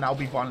 And that'll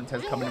be Violent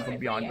Tez coming in from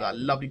behind with that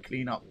lovely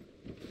cleanup.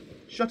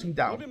 Shutting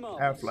down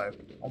Airflow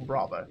on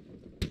Bravo.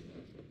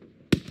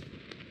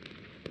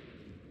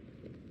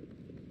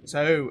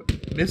 So,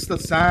 Mr.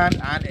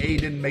 Sand and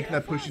Aiden making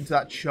their push into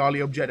that Charlie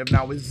objective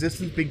now.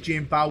 Resistance, Big G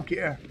and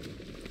Valkyr.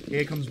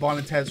 Here comes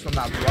Violent Tez from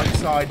that right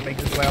side,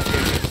 making his way up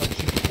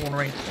here,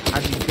 cornering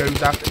as he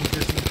goes after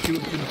Resistance,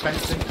 shooting through the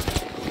fencing.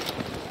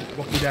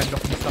 Rocky there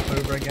knocking stuff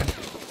over again.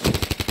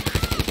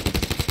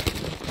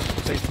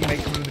 So his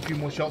teammate coming with a few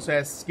more shots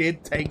there.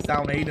 Skid takes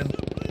down Aiden.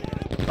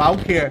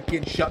 Valkyr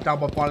getting shut down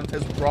by Violent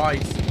Tez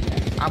Rise.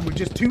 And with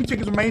just 2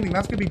 tickets remaining,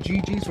 that's going to be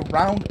GG's for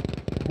round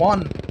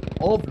 1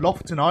 of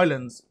Lofton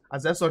Islands.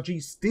 As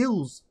SRG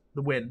steals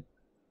the win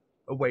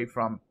away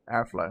from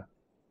Airflow.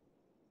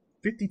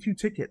 52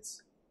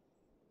 tickets.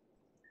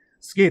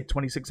 Skid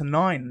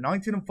 26-9,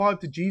 19-5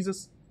 to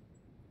Jesus.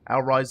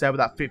 Rise there with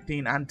that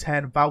 15 and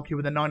 10. Valkyrie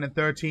with a 9 and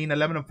 13,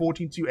 11 and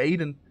 14 to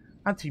Aiden,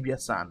 and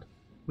TBS Sand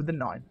with the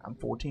 9 and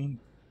 14.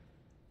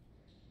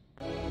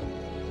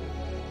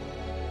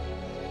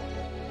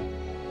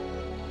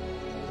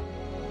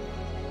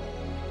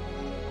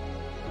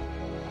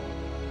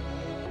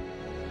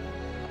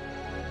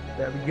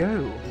 There we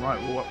go. Right,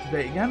 we're all up to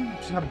date again.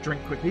 Just have a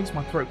drink quickly, because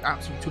my throat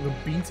absolutely took a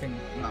beating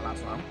in that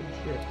last round. Holy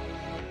shit.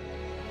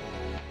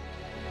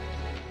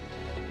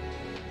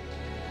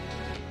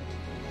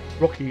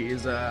 Rocky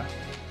is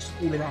just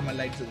all around my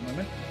legs at the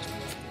moment.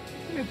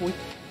 Come here, boy.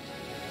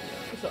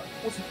 What's up?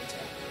 What's up?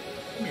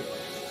 Come here, boy.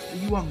 Are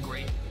you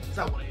hungry? Is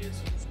that what it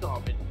is?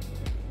 Starving.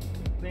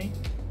 Me?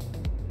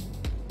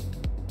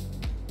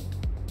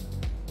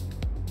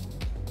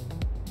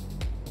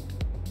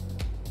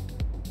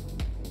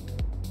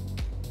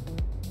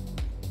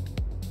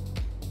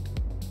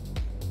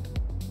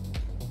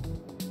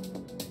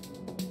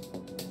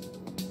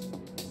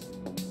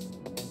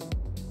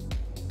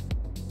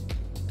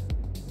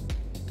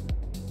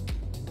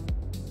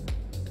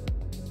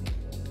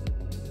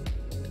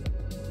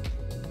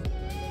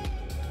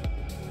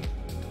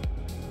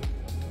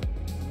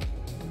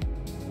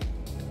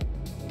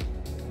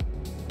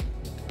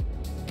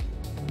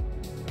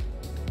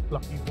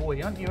 Lucky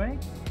boy, aren't you, eh?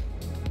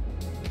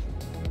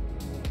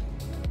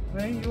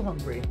 Hey, you're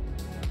hungry.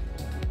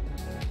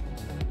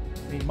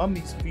 Hey, mum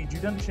needs to feed you,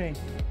 doesn't she?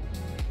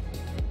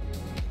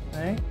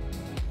 Hey?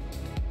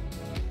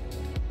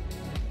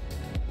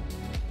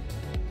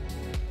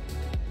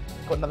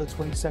 Got another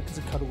 20 seconds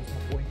of cuddles,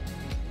 my boy.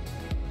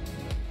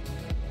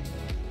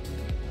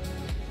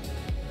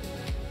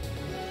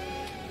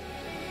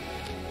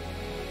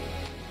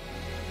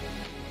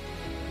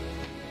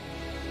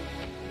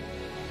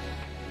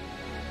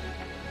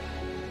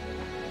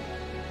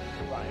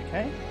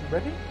 Okay, you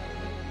ready?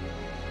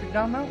 Put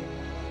down now?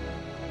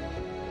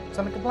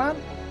 Sound like a plan?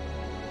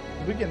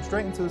 We're getting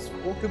straight into this,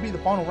 what could be the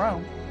final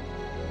round.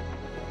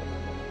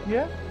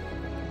 Yeah?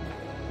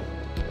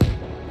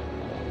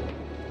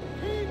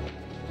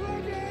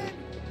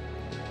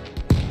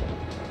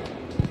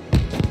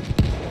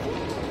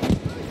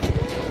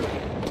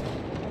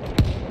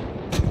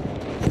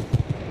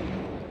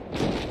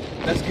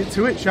 Let's get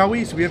to it, shall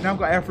we? So we have now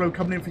got Airflow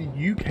coming in for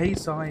the UK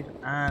side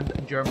and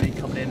Germany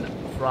coming in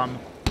from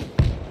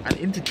and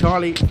into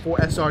Charlie for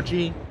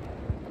SRG.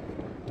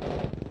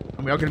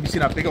 And we are going to be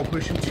seeing that big old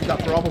push into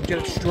that Bravo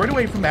objective straight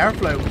away from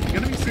Airflow. We're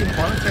going to be seeing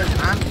Violent Tez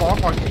and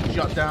Farfar getting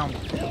shut down.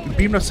 We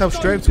beamed ourselves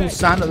straight towards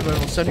Sand at the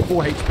moment on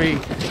 74 HP.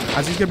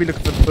 As he's going to be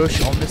looking for the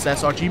push on this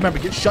SRG member.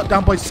 Gets shut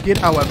down by Skid,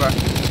 however.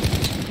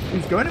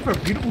 He's going in for a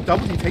beautiful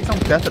double. He takes on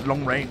Death at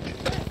long range.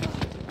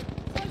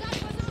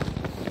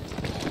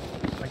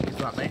 Thank you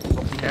for that, mate.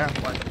 Rocky hair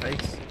right in the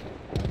face.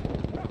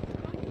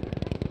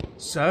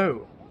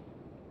 So,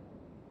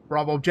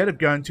 Bravo objective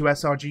going to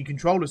SRG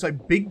controller. So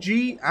Big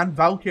G and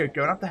Valkyrie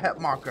going after Het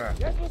marker.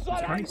 He's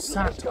currently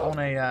sat on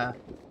a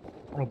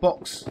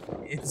box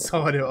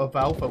inside of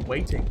Alpha,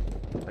 waiting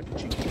like a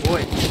cheeky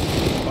boy.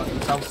 But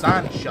himself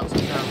Sand shuts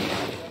him down.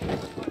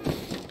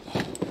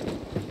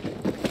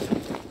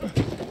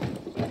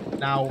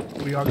 Now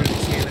we are going to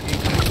see an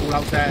incoming call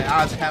out there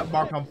as Het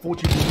marker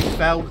unfortunately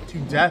fell to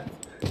death.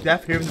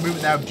 Death here in the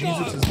movement there of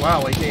Jesus as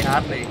well, aka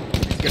Hadley.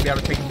 He's going to be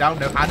able to take him down.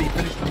 No, Hadley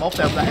finished him off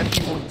there with that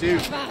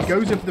MP42.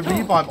 Goes in for the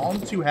revive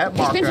onto Het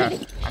marker.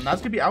 And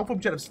that's going to be Alpha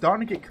objective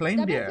starting to get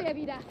claimed here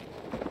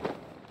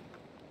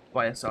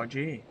by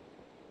SRG.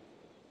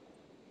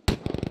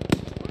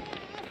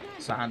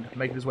 Sand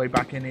making his way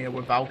back in here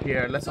with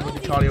Valkyrie. Let's have a look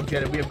at Charlie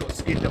objective. We have got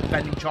Skid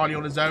defending Charlie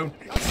on his own.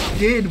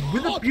 Skid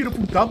with a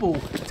beautiful double.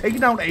 Taking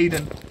down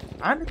Aiden.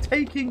 And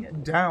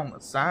taking down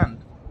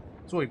Sand.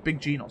 Sorry, Big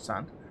G, not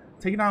Sand.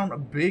 Taking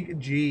down Big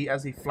G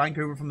as he flank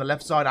over from the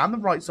left side and the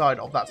right side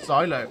of that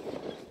silo.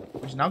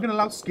 Which is now going to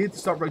allow Skid to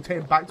start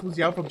rotating back towards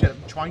the Alpha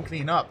objective and try and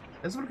clean up.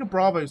 Let's have a look at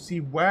Bravo,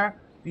 see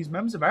where these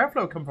members of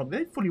Airflow come from.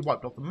 They fully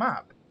wiped off the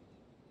map.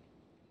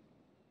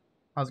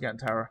 How's it going,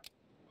 Terror?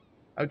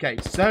 Okay,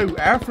 so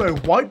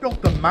Airflow wiped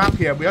off the map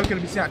here. We are going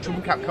to be seeing that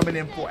triple cap coming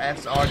in for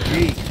SRG.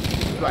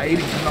 We've got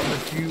Aiden coming up with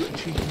a few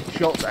cheeky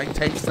shots and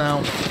takes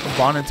down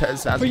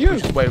Varnitez as he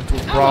pushes his way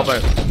towards Bravo.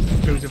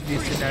 Goes up the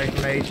incendiary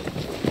grenade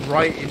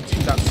right into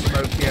that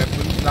smoke here.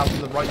 Moves out to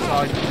the right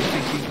side.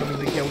 Big G coming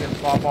to the kill against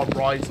Far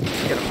Rise.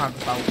 Get a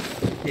Panther Bounce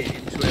hit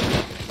into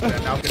it. We're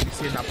now going to be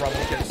seeing that Bravo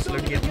get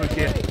slowly get pushed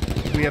in.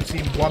 We have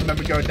seen one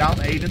member go down,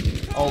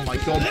 Aiden. Oh my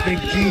god, Big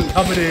G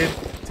coming in.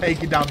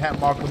 Taking down Het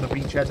marker on the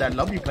beachhead there.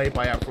 Lovely play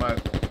by Airflow.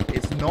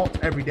 It's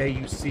not every day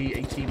you see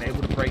a team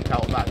able to break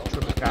out that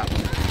triple cap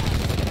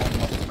on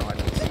Monster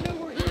Islands.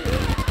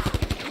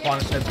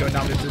 Varnitez going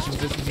down this distance.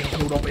 This is being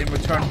killed off in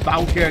return.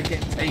 Valkyrie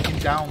getting taken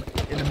down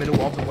in the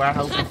middle of the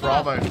warehouse of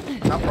Bravo.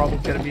 Now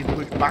Bravo's going to be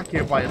pushed back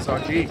here by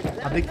SRG.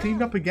 Have they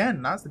cleaned up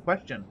again? That's the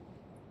question.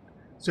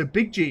 So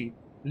Big G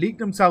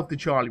leaked himself to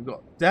Charlie. We've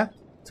got Death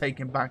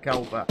taking back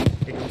Alpha.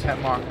 Here comes Het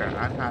marker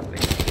and Hadley.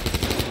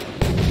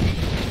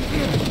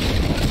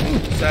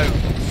 So,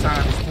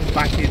 Sam is pulled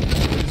back in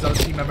with his other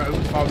team member,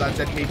 opens fire with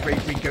that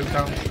ZK-33, goes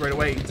down straight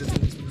away.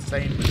 Existence is the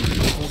same,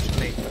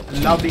 unfortunately.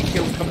 Lovely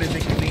kills coming in,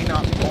 they clean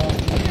up on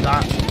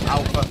that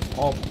Alpha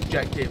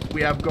objective.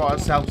 We have got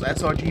ourselves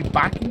SRG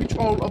back in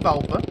control of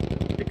Alpha.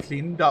 They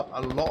cleaned up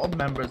a lot of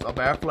members of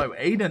Airflow.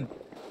 Aiden,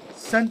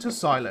 center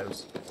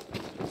silos.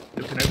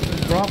 Looking over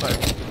to Bravo.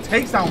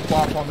 Takes down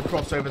Farp on the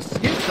crossover.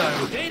 Skid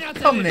though,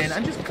 coming in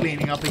and just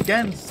cleaning up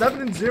again.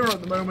 7-0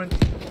 at the moment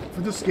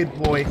for the Skid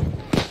boy.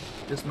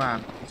 This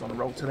man is on the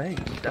roll today.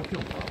 Definitely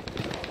on the roll.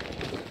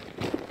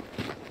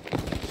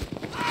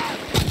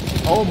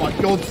 Oh my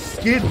god,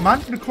 Skid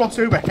managing to cross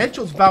over.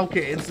 Headshots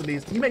Valkyrie instantly.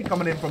 His teammate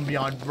coming in from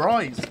behind.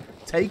 Rise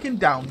taking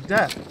down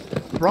Death.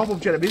 Bravo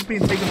objective is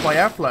being taken by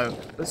Airflow,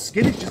 but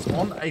Skid is just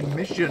on a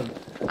mission.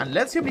 And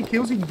let's see how many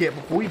kills he can get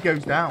before he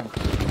goes down.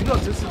 We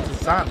got distance to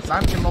Sand.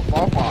 Sand came off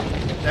far.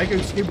 There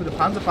goes Skid with the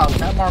Panther Pals.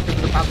 Het marker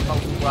with the Panther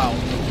Pals as well.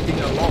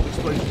 Taking a lot of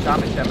explosive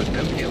damage there, but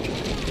no kills.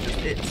 Just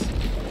hits.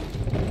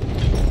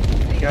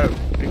 Go.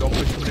 Big old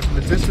push coming in from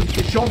the distance.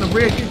 Gets shot in the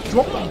rear. Gets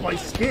dropped on by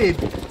Skid.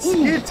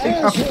 Skid takes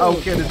out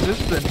Valkyrie in the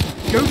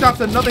distance. Goes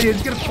after another hit.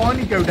 He's going to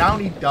finally go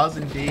down. He does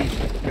indeed.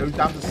 Goes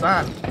down to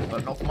Sand.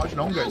 But not for much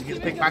longer. He gets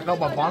picked back up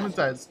by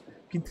Varnitez.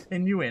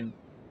 Continuing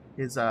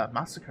his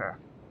massacre.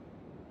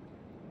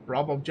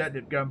 Bravo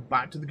objective going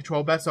back to the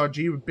control of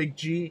SRG with Big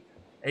G.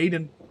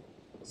 Aiden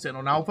sitting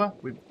on Alpha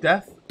with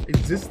Death,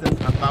 Existence,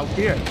 and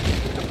Valkyrie.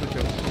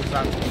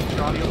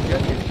 Charlie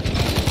objective.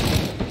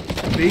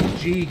 Big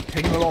G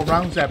taking a lot of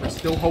rounds there, but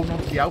still holding on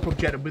to the Alpha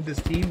objective with this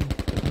team,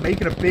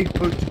 making a big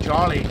push to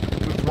Charlie.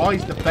 With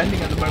Rise defending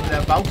at the moment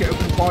there. Valkyrie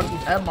opens fire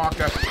with Het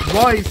marker.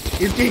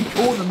 Rise is getting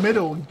caught in the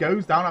middle and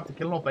goes down after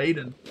killing off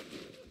Aiden.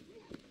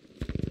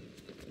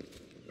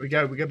 Here we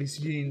go. We're going to be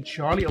seeing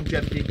Charlie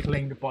objective being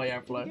claimed by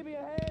Airflow.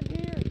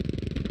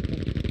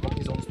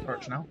 He's on his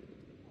perch now.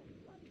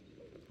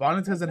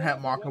 Varnitez and Het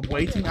marker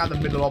waiting at the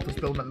middle office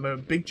building at the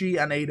moment. Big G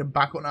and Aiden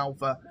back on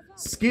Alpha.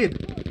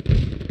 Skid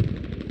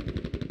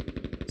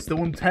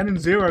still on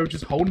 10-0,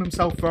 just holding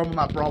himself firm on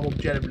that Bravo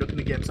objective, looking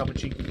to get himself a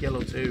cheeky kill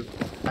or two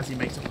as he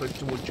makes a push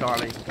towards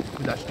Charlie,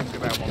 who's actually going to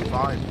give out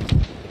 1-5.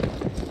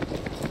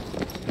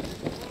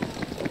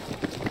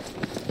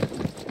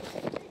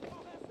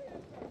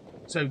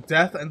 So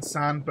Death and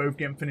Sand both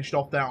getting finished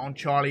off there on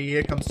Charlie.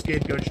 Here comes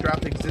Skid, goes straight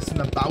up to Existence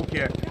and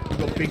Valkyrie. We've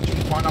got Big G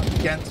flying up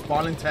against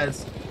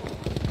Varnitez.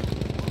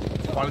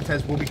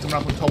 Varnitez will be coming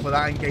up on top of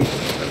that engagement.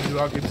 So we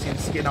are going to see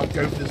Skid now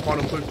go for this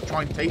final push to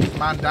try and take this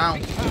man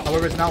down.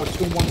 However, it's now a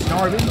 2-on-1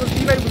 scenario. There's a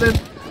teammate with him.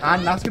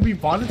 And that's going to be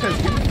Varnitez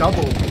getting a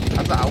double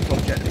as the Alpha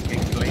objective is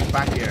getting delayed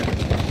back here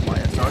by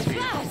SRG.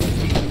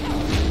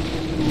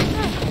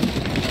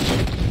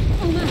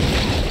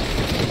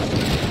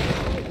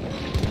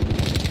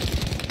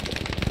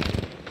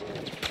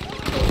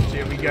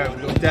 Here we go.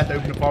 We've got Death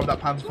opening fire with that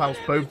Panther Pals.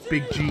 Both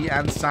Big G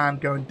and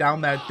Sand going down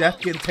there. Death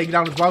getting taken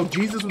down as well.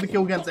 Jesus with the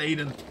kill against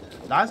Aiden.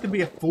 That's going to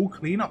be a full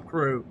cleanup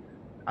crew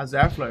as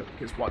Airflow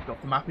gets wiped off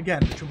the map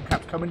again. The triple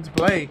cap's coming into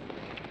play.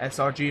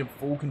 SRG in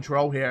full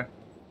control here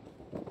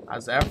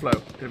as Airflow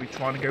going to be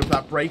trying to go for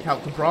that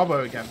breakout to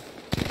Bravo again.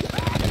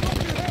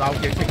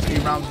 Valkyrie takes a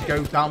few rounds and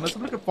goes down. Let's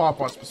have a look at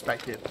Firefire's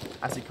perspective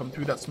as he comes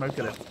through that smoke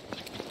at him.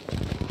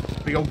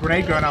 Big old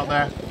grenade going out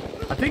there.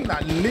 I think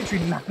that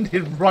literally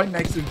landed right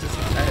next to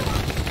Existence'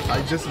 head.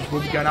 Existence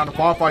will be going out to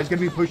Firefire. He's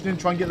going to be pushing in,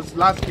 trying to get this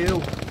last kill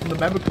from the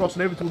member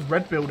crossing over towards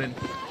Red Building.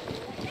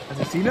 Has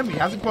he seen him? He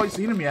hasn't quite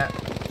seen him yet.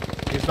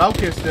 Here's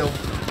Valkyrie still.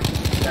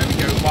 There we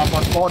go.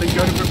 Firefire spotted him,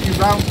 going for a few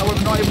rounds.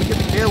 However, not able to get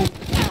the kill.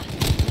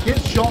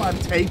 Gets shot and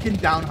taken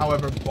down,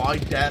 however, by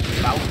death.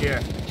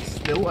 Valkyrie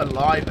still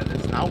alive and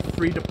is now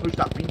free to push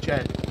that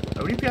beachhead.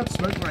 Only if you have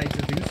smoke grenades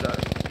to do so.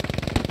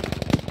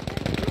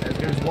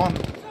 There goes one.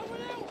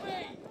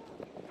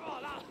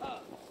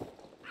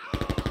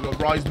 We've got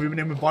Rise moving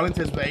in with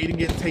Volunteers, but Aiden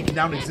getting taken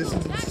down.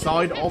 Existence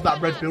inside of that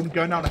red building,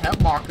 going down a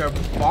hep marker.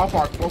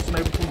 Firefire crossing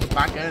over towards the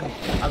back end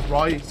as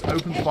Rise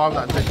opens fire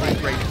with that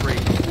Z grade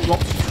 3.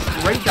 Drops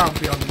straight down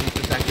beyond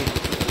the decking,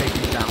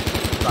 taking down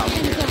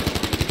Valkyrie.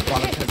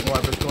 Volunteers,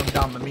 however, has gone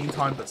down in the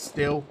meantime, but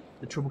still,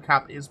 the triple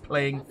cap is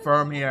playing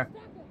firm here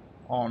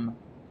on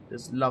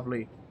this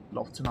lovely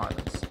Lofton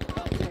Islands.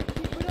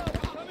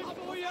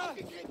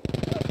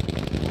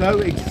 Though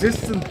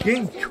Existence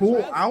getting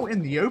caught out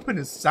in the open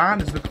as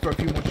Sand is looking for a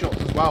few more shots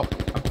as well.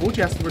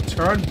 Unfortunately, has to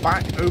return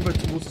back over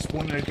towards the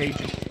spawning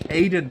location.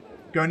 Aiden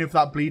going in for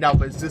that bleed out,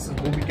 but Existence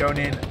will be going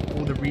in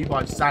for the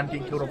revive. Sand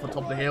getting killed off the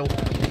top of the hill.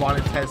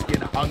 Volunteers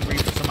getting hungry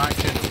for some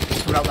action.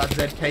 Put out that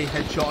ZK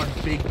headshot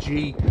and Big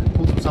G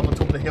pulls himself on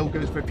top of the hill,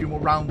 goes for a few more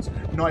rounds.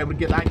 Not able to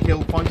get that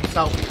kill, finds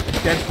himself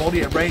a dead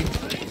body at range.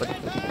 But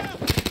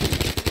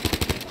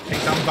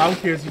takes down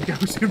Valkyrie as he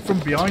goes in from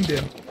behind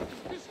him.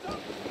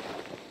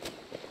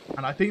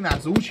 And I think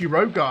that's all she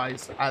wrote,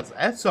 guys, as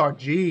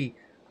SRG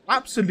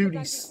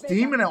absolutely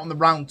steaming it on the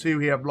round 2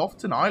 here of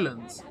Lofton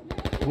Islands.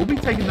 We'll be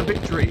taking the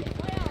victory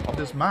of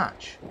this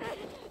match.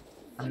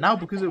 And now,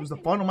 because it was the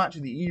final match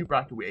of the EU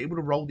bracket, we're able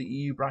to roll the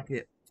EU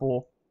bracket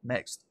for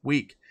next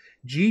week.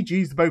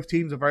 GG's to both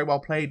teams are very well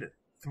played.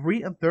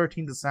 3 and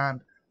 13 to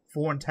Sand,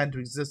 4 and 10 to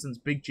Existence.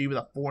 Big G with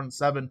a 4 and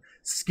 7.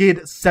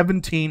 Skid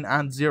 17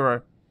 and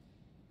 0.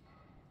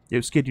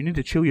 Yo, Skid, you need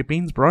to chill your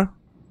beans, bro.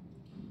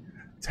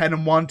 10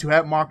 and 1 to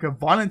Head Marker.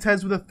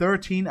 Volunteers with a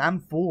 13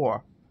 and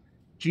 4.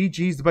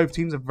 GG's to both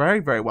teams are very,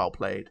 very well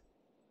played.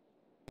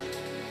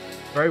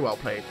 Very well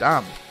played.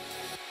 Damn.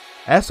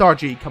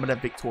 SRG coming in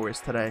victorious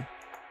today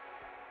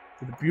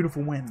with a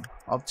beautiful win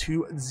of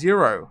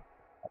 2-0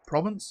 at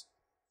Province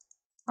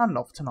and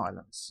Lofton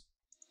Islands.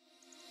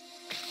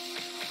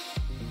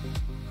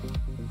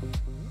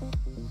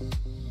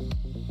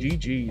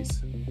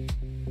 GG's.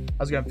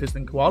 How's it going, Fist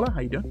and Koala?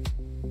 How you doing?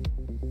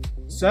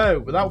 So,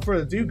 without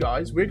further ado,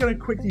 guys, we're going to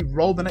quickly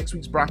roll the next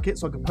week's bracket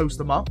so I can post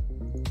them up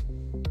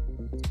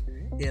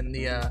in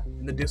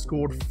the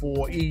Discord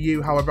for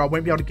EU. However, I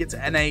won't be able to get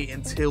to NA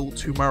until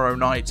tomorrow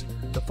night.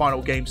 The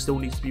final game still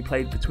needs to be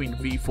played between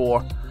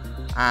V4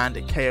 and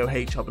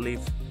KOH, I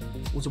believe.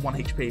 Was it 1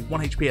 HP?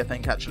 1 HP, I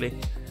think, actually.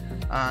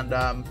 And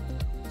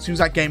as soon as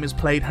that game is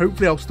played,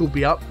 hopefully I'll still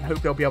be up. And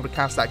hopefully I'll be able to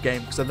cast that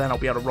game, because then I'll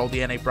be able to roll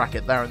the NA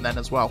bracket there and then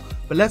as well.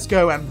 But let's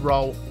go and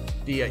roll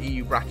the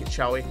EU bracket,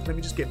 shall we? Let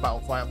me just get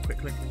Battlefly up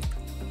quickly.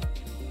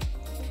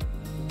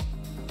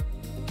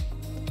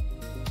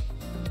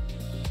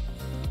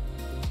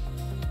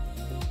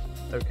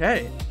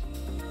 Okay.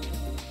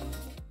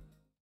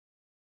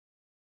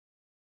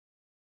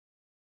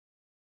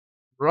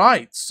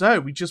 Right, so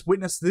we just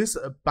witnessed this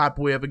bad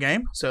boy of a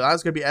game. So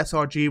that's going to be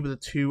SRG with a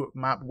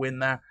 2-map win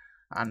there.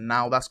 And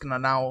now that's going to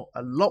now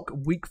unlock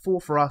week 4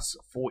 for us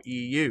for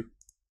EU.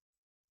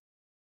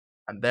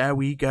 And there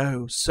we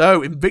go.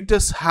 So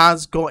Invictus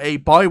has got a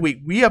bye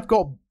week. We have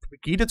got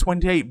Brigida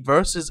 28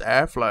 versus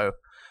Airflow.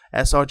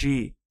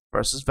 SRG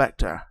versus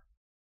Vector.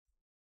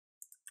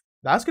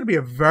 That's going to be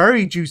a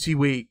very juicy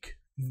week.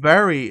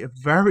 Very,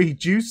 very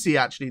juicy,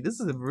 actually. This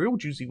is a real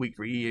juicy week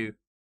for EU.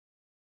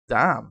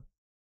 Damn.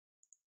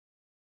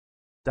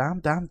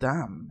 Damn, damn,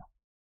 damn.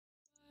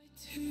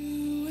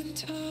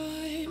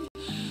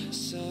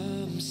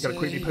 Gotta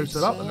quickly post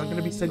it up, and I'm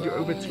gonna be sending you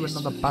over to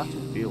another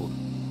Battlefield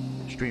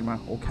streamer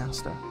or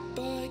caster.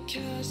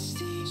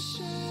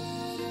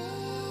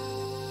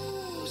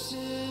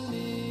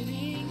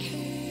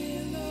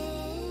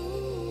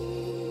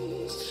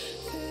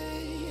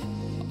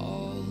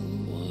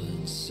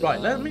 Right,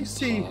 let me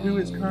see who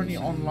is currently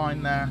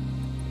online there.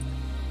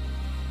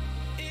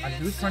 And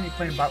who is currently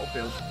playing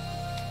Battlefield.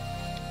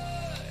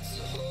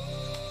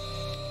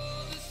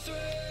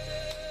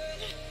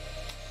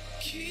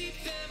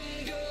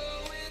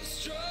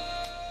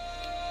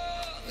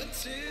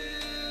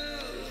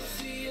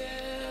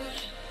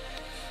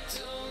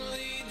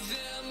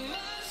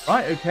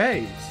 Right,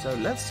 okay, so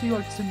let's see who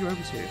I can send you over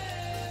to.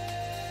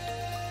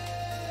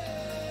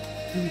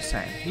 Who are you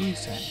saying? Who are you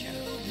saying?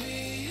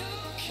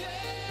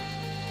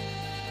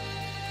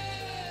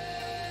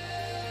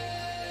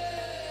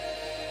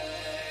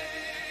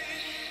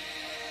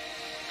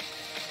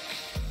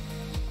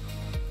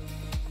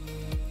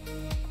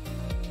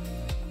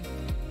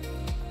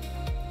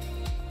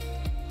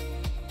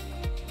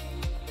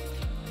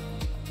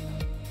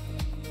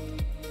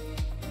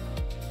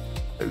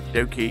 Okie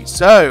dokie.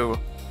 So,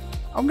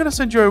 I'm going to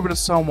send you over to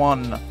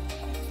someone.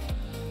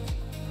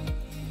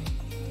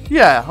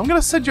 Yeah, I'm going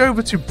to send you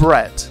over to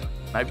Brett.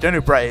 Now, if you don't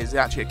know Brett, he's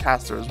actually a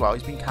caster as well.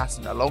 He's been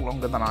casting a lot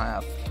longer than I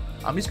have.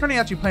 He's currently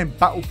actually playing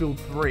Battlefield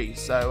 3,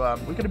 so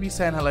we're going to be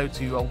saying hello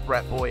to old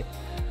Brett boy.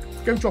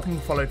 Go drop him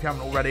a follow if you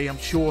haven't already. I'm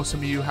sure some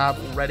of you have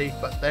already,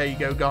 but there you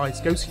go, guys.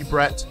 Go see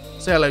Brett.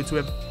 Say hello to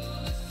him.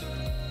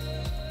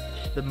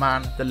 The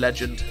man, the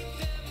legend.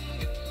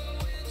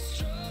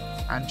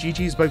 And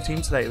GG's both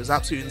teams today. It was an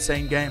absolutely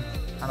insane game.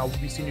 And I will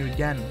be seeing you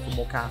again for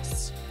more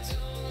casts.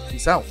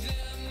 Peace out.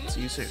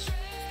 See you soon.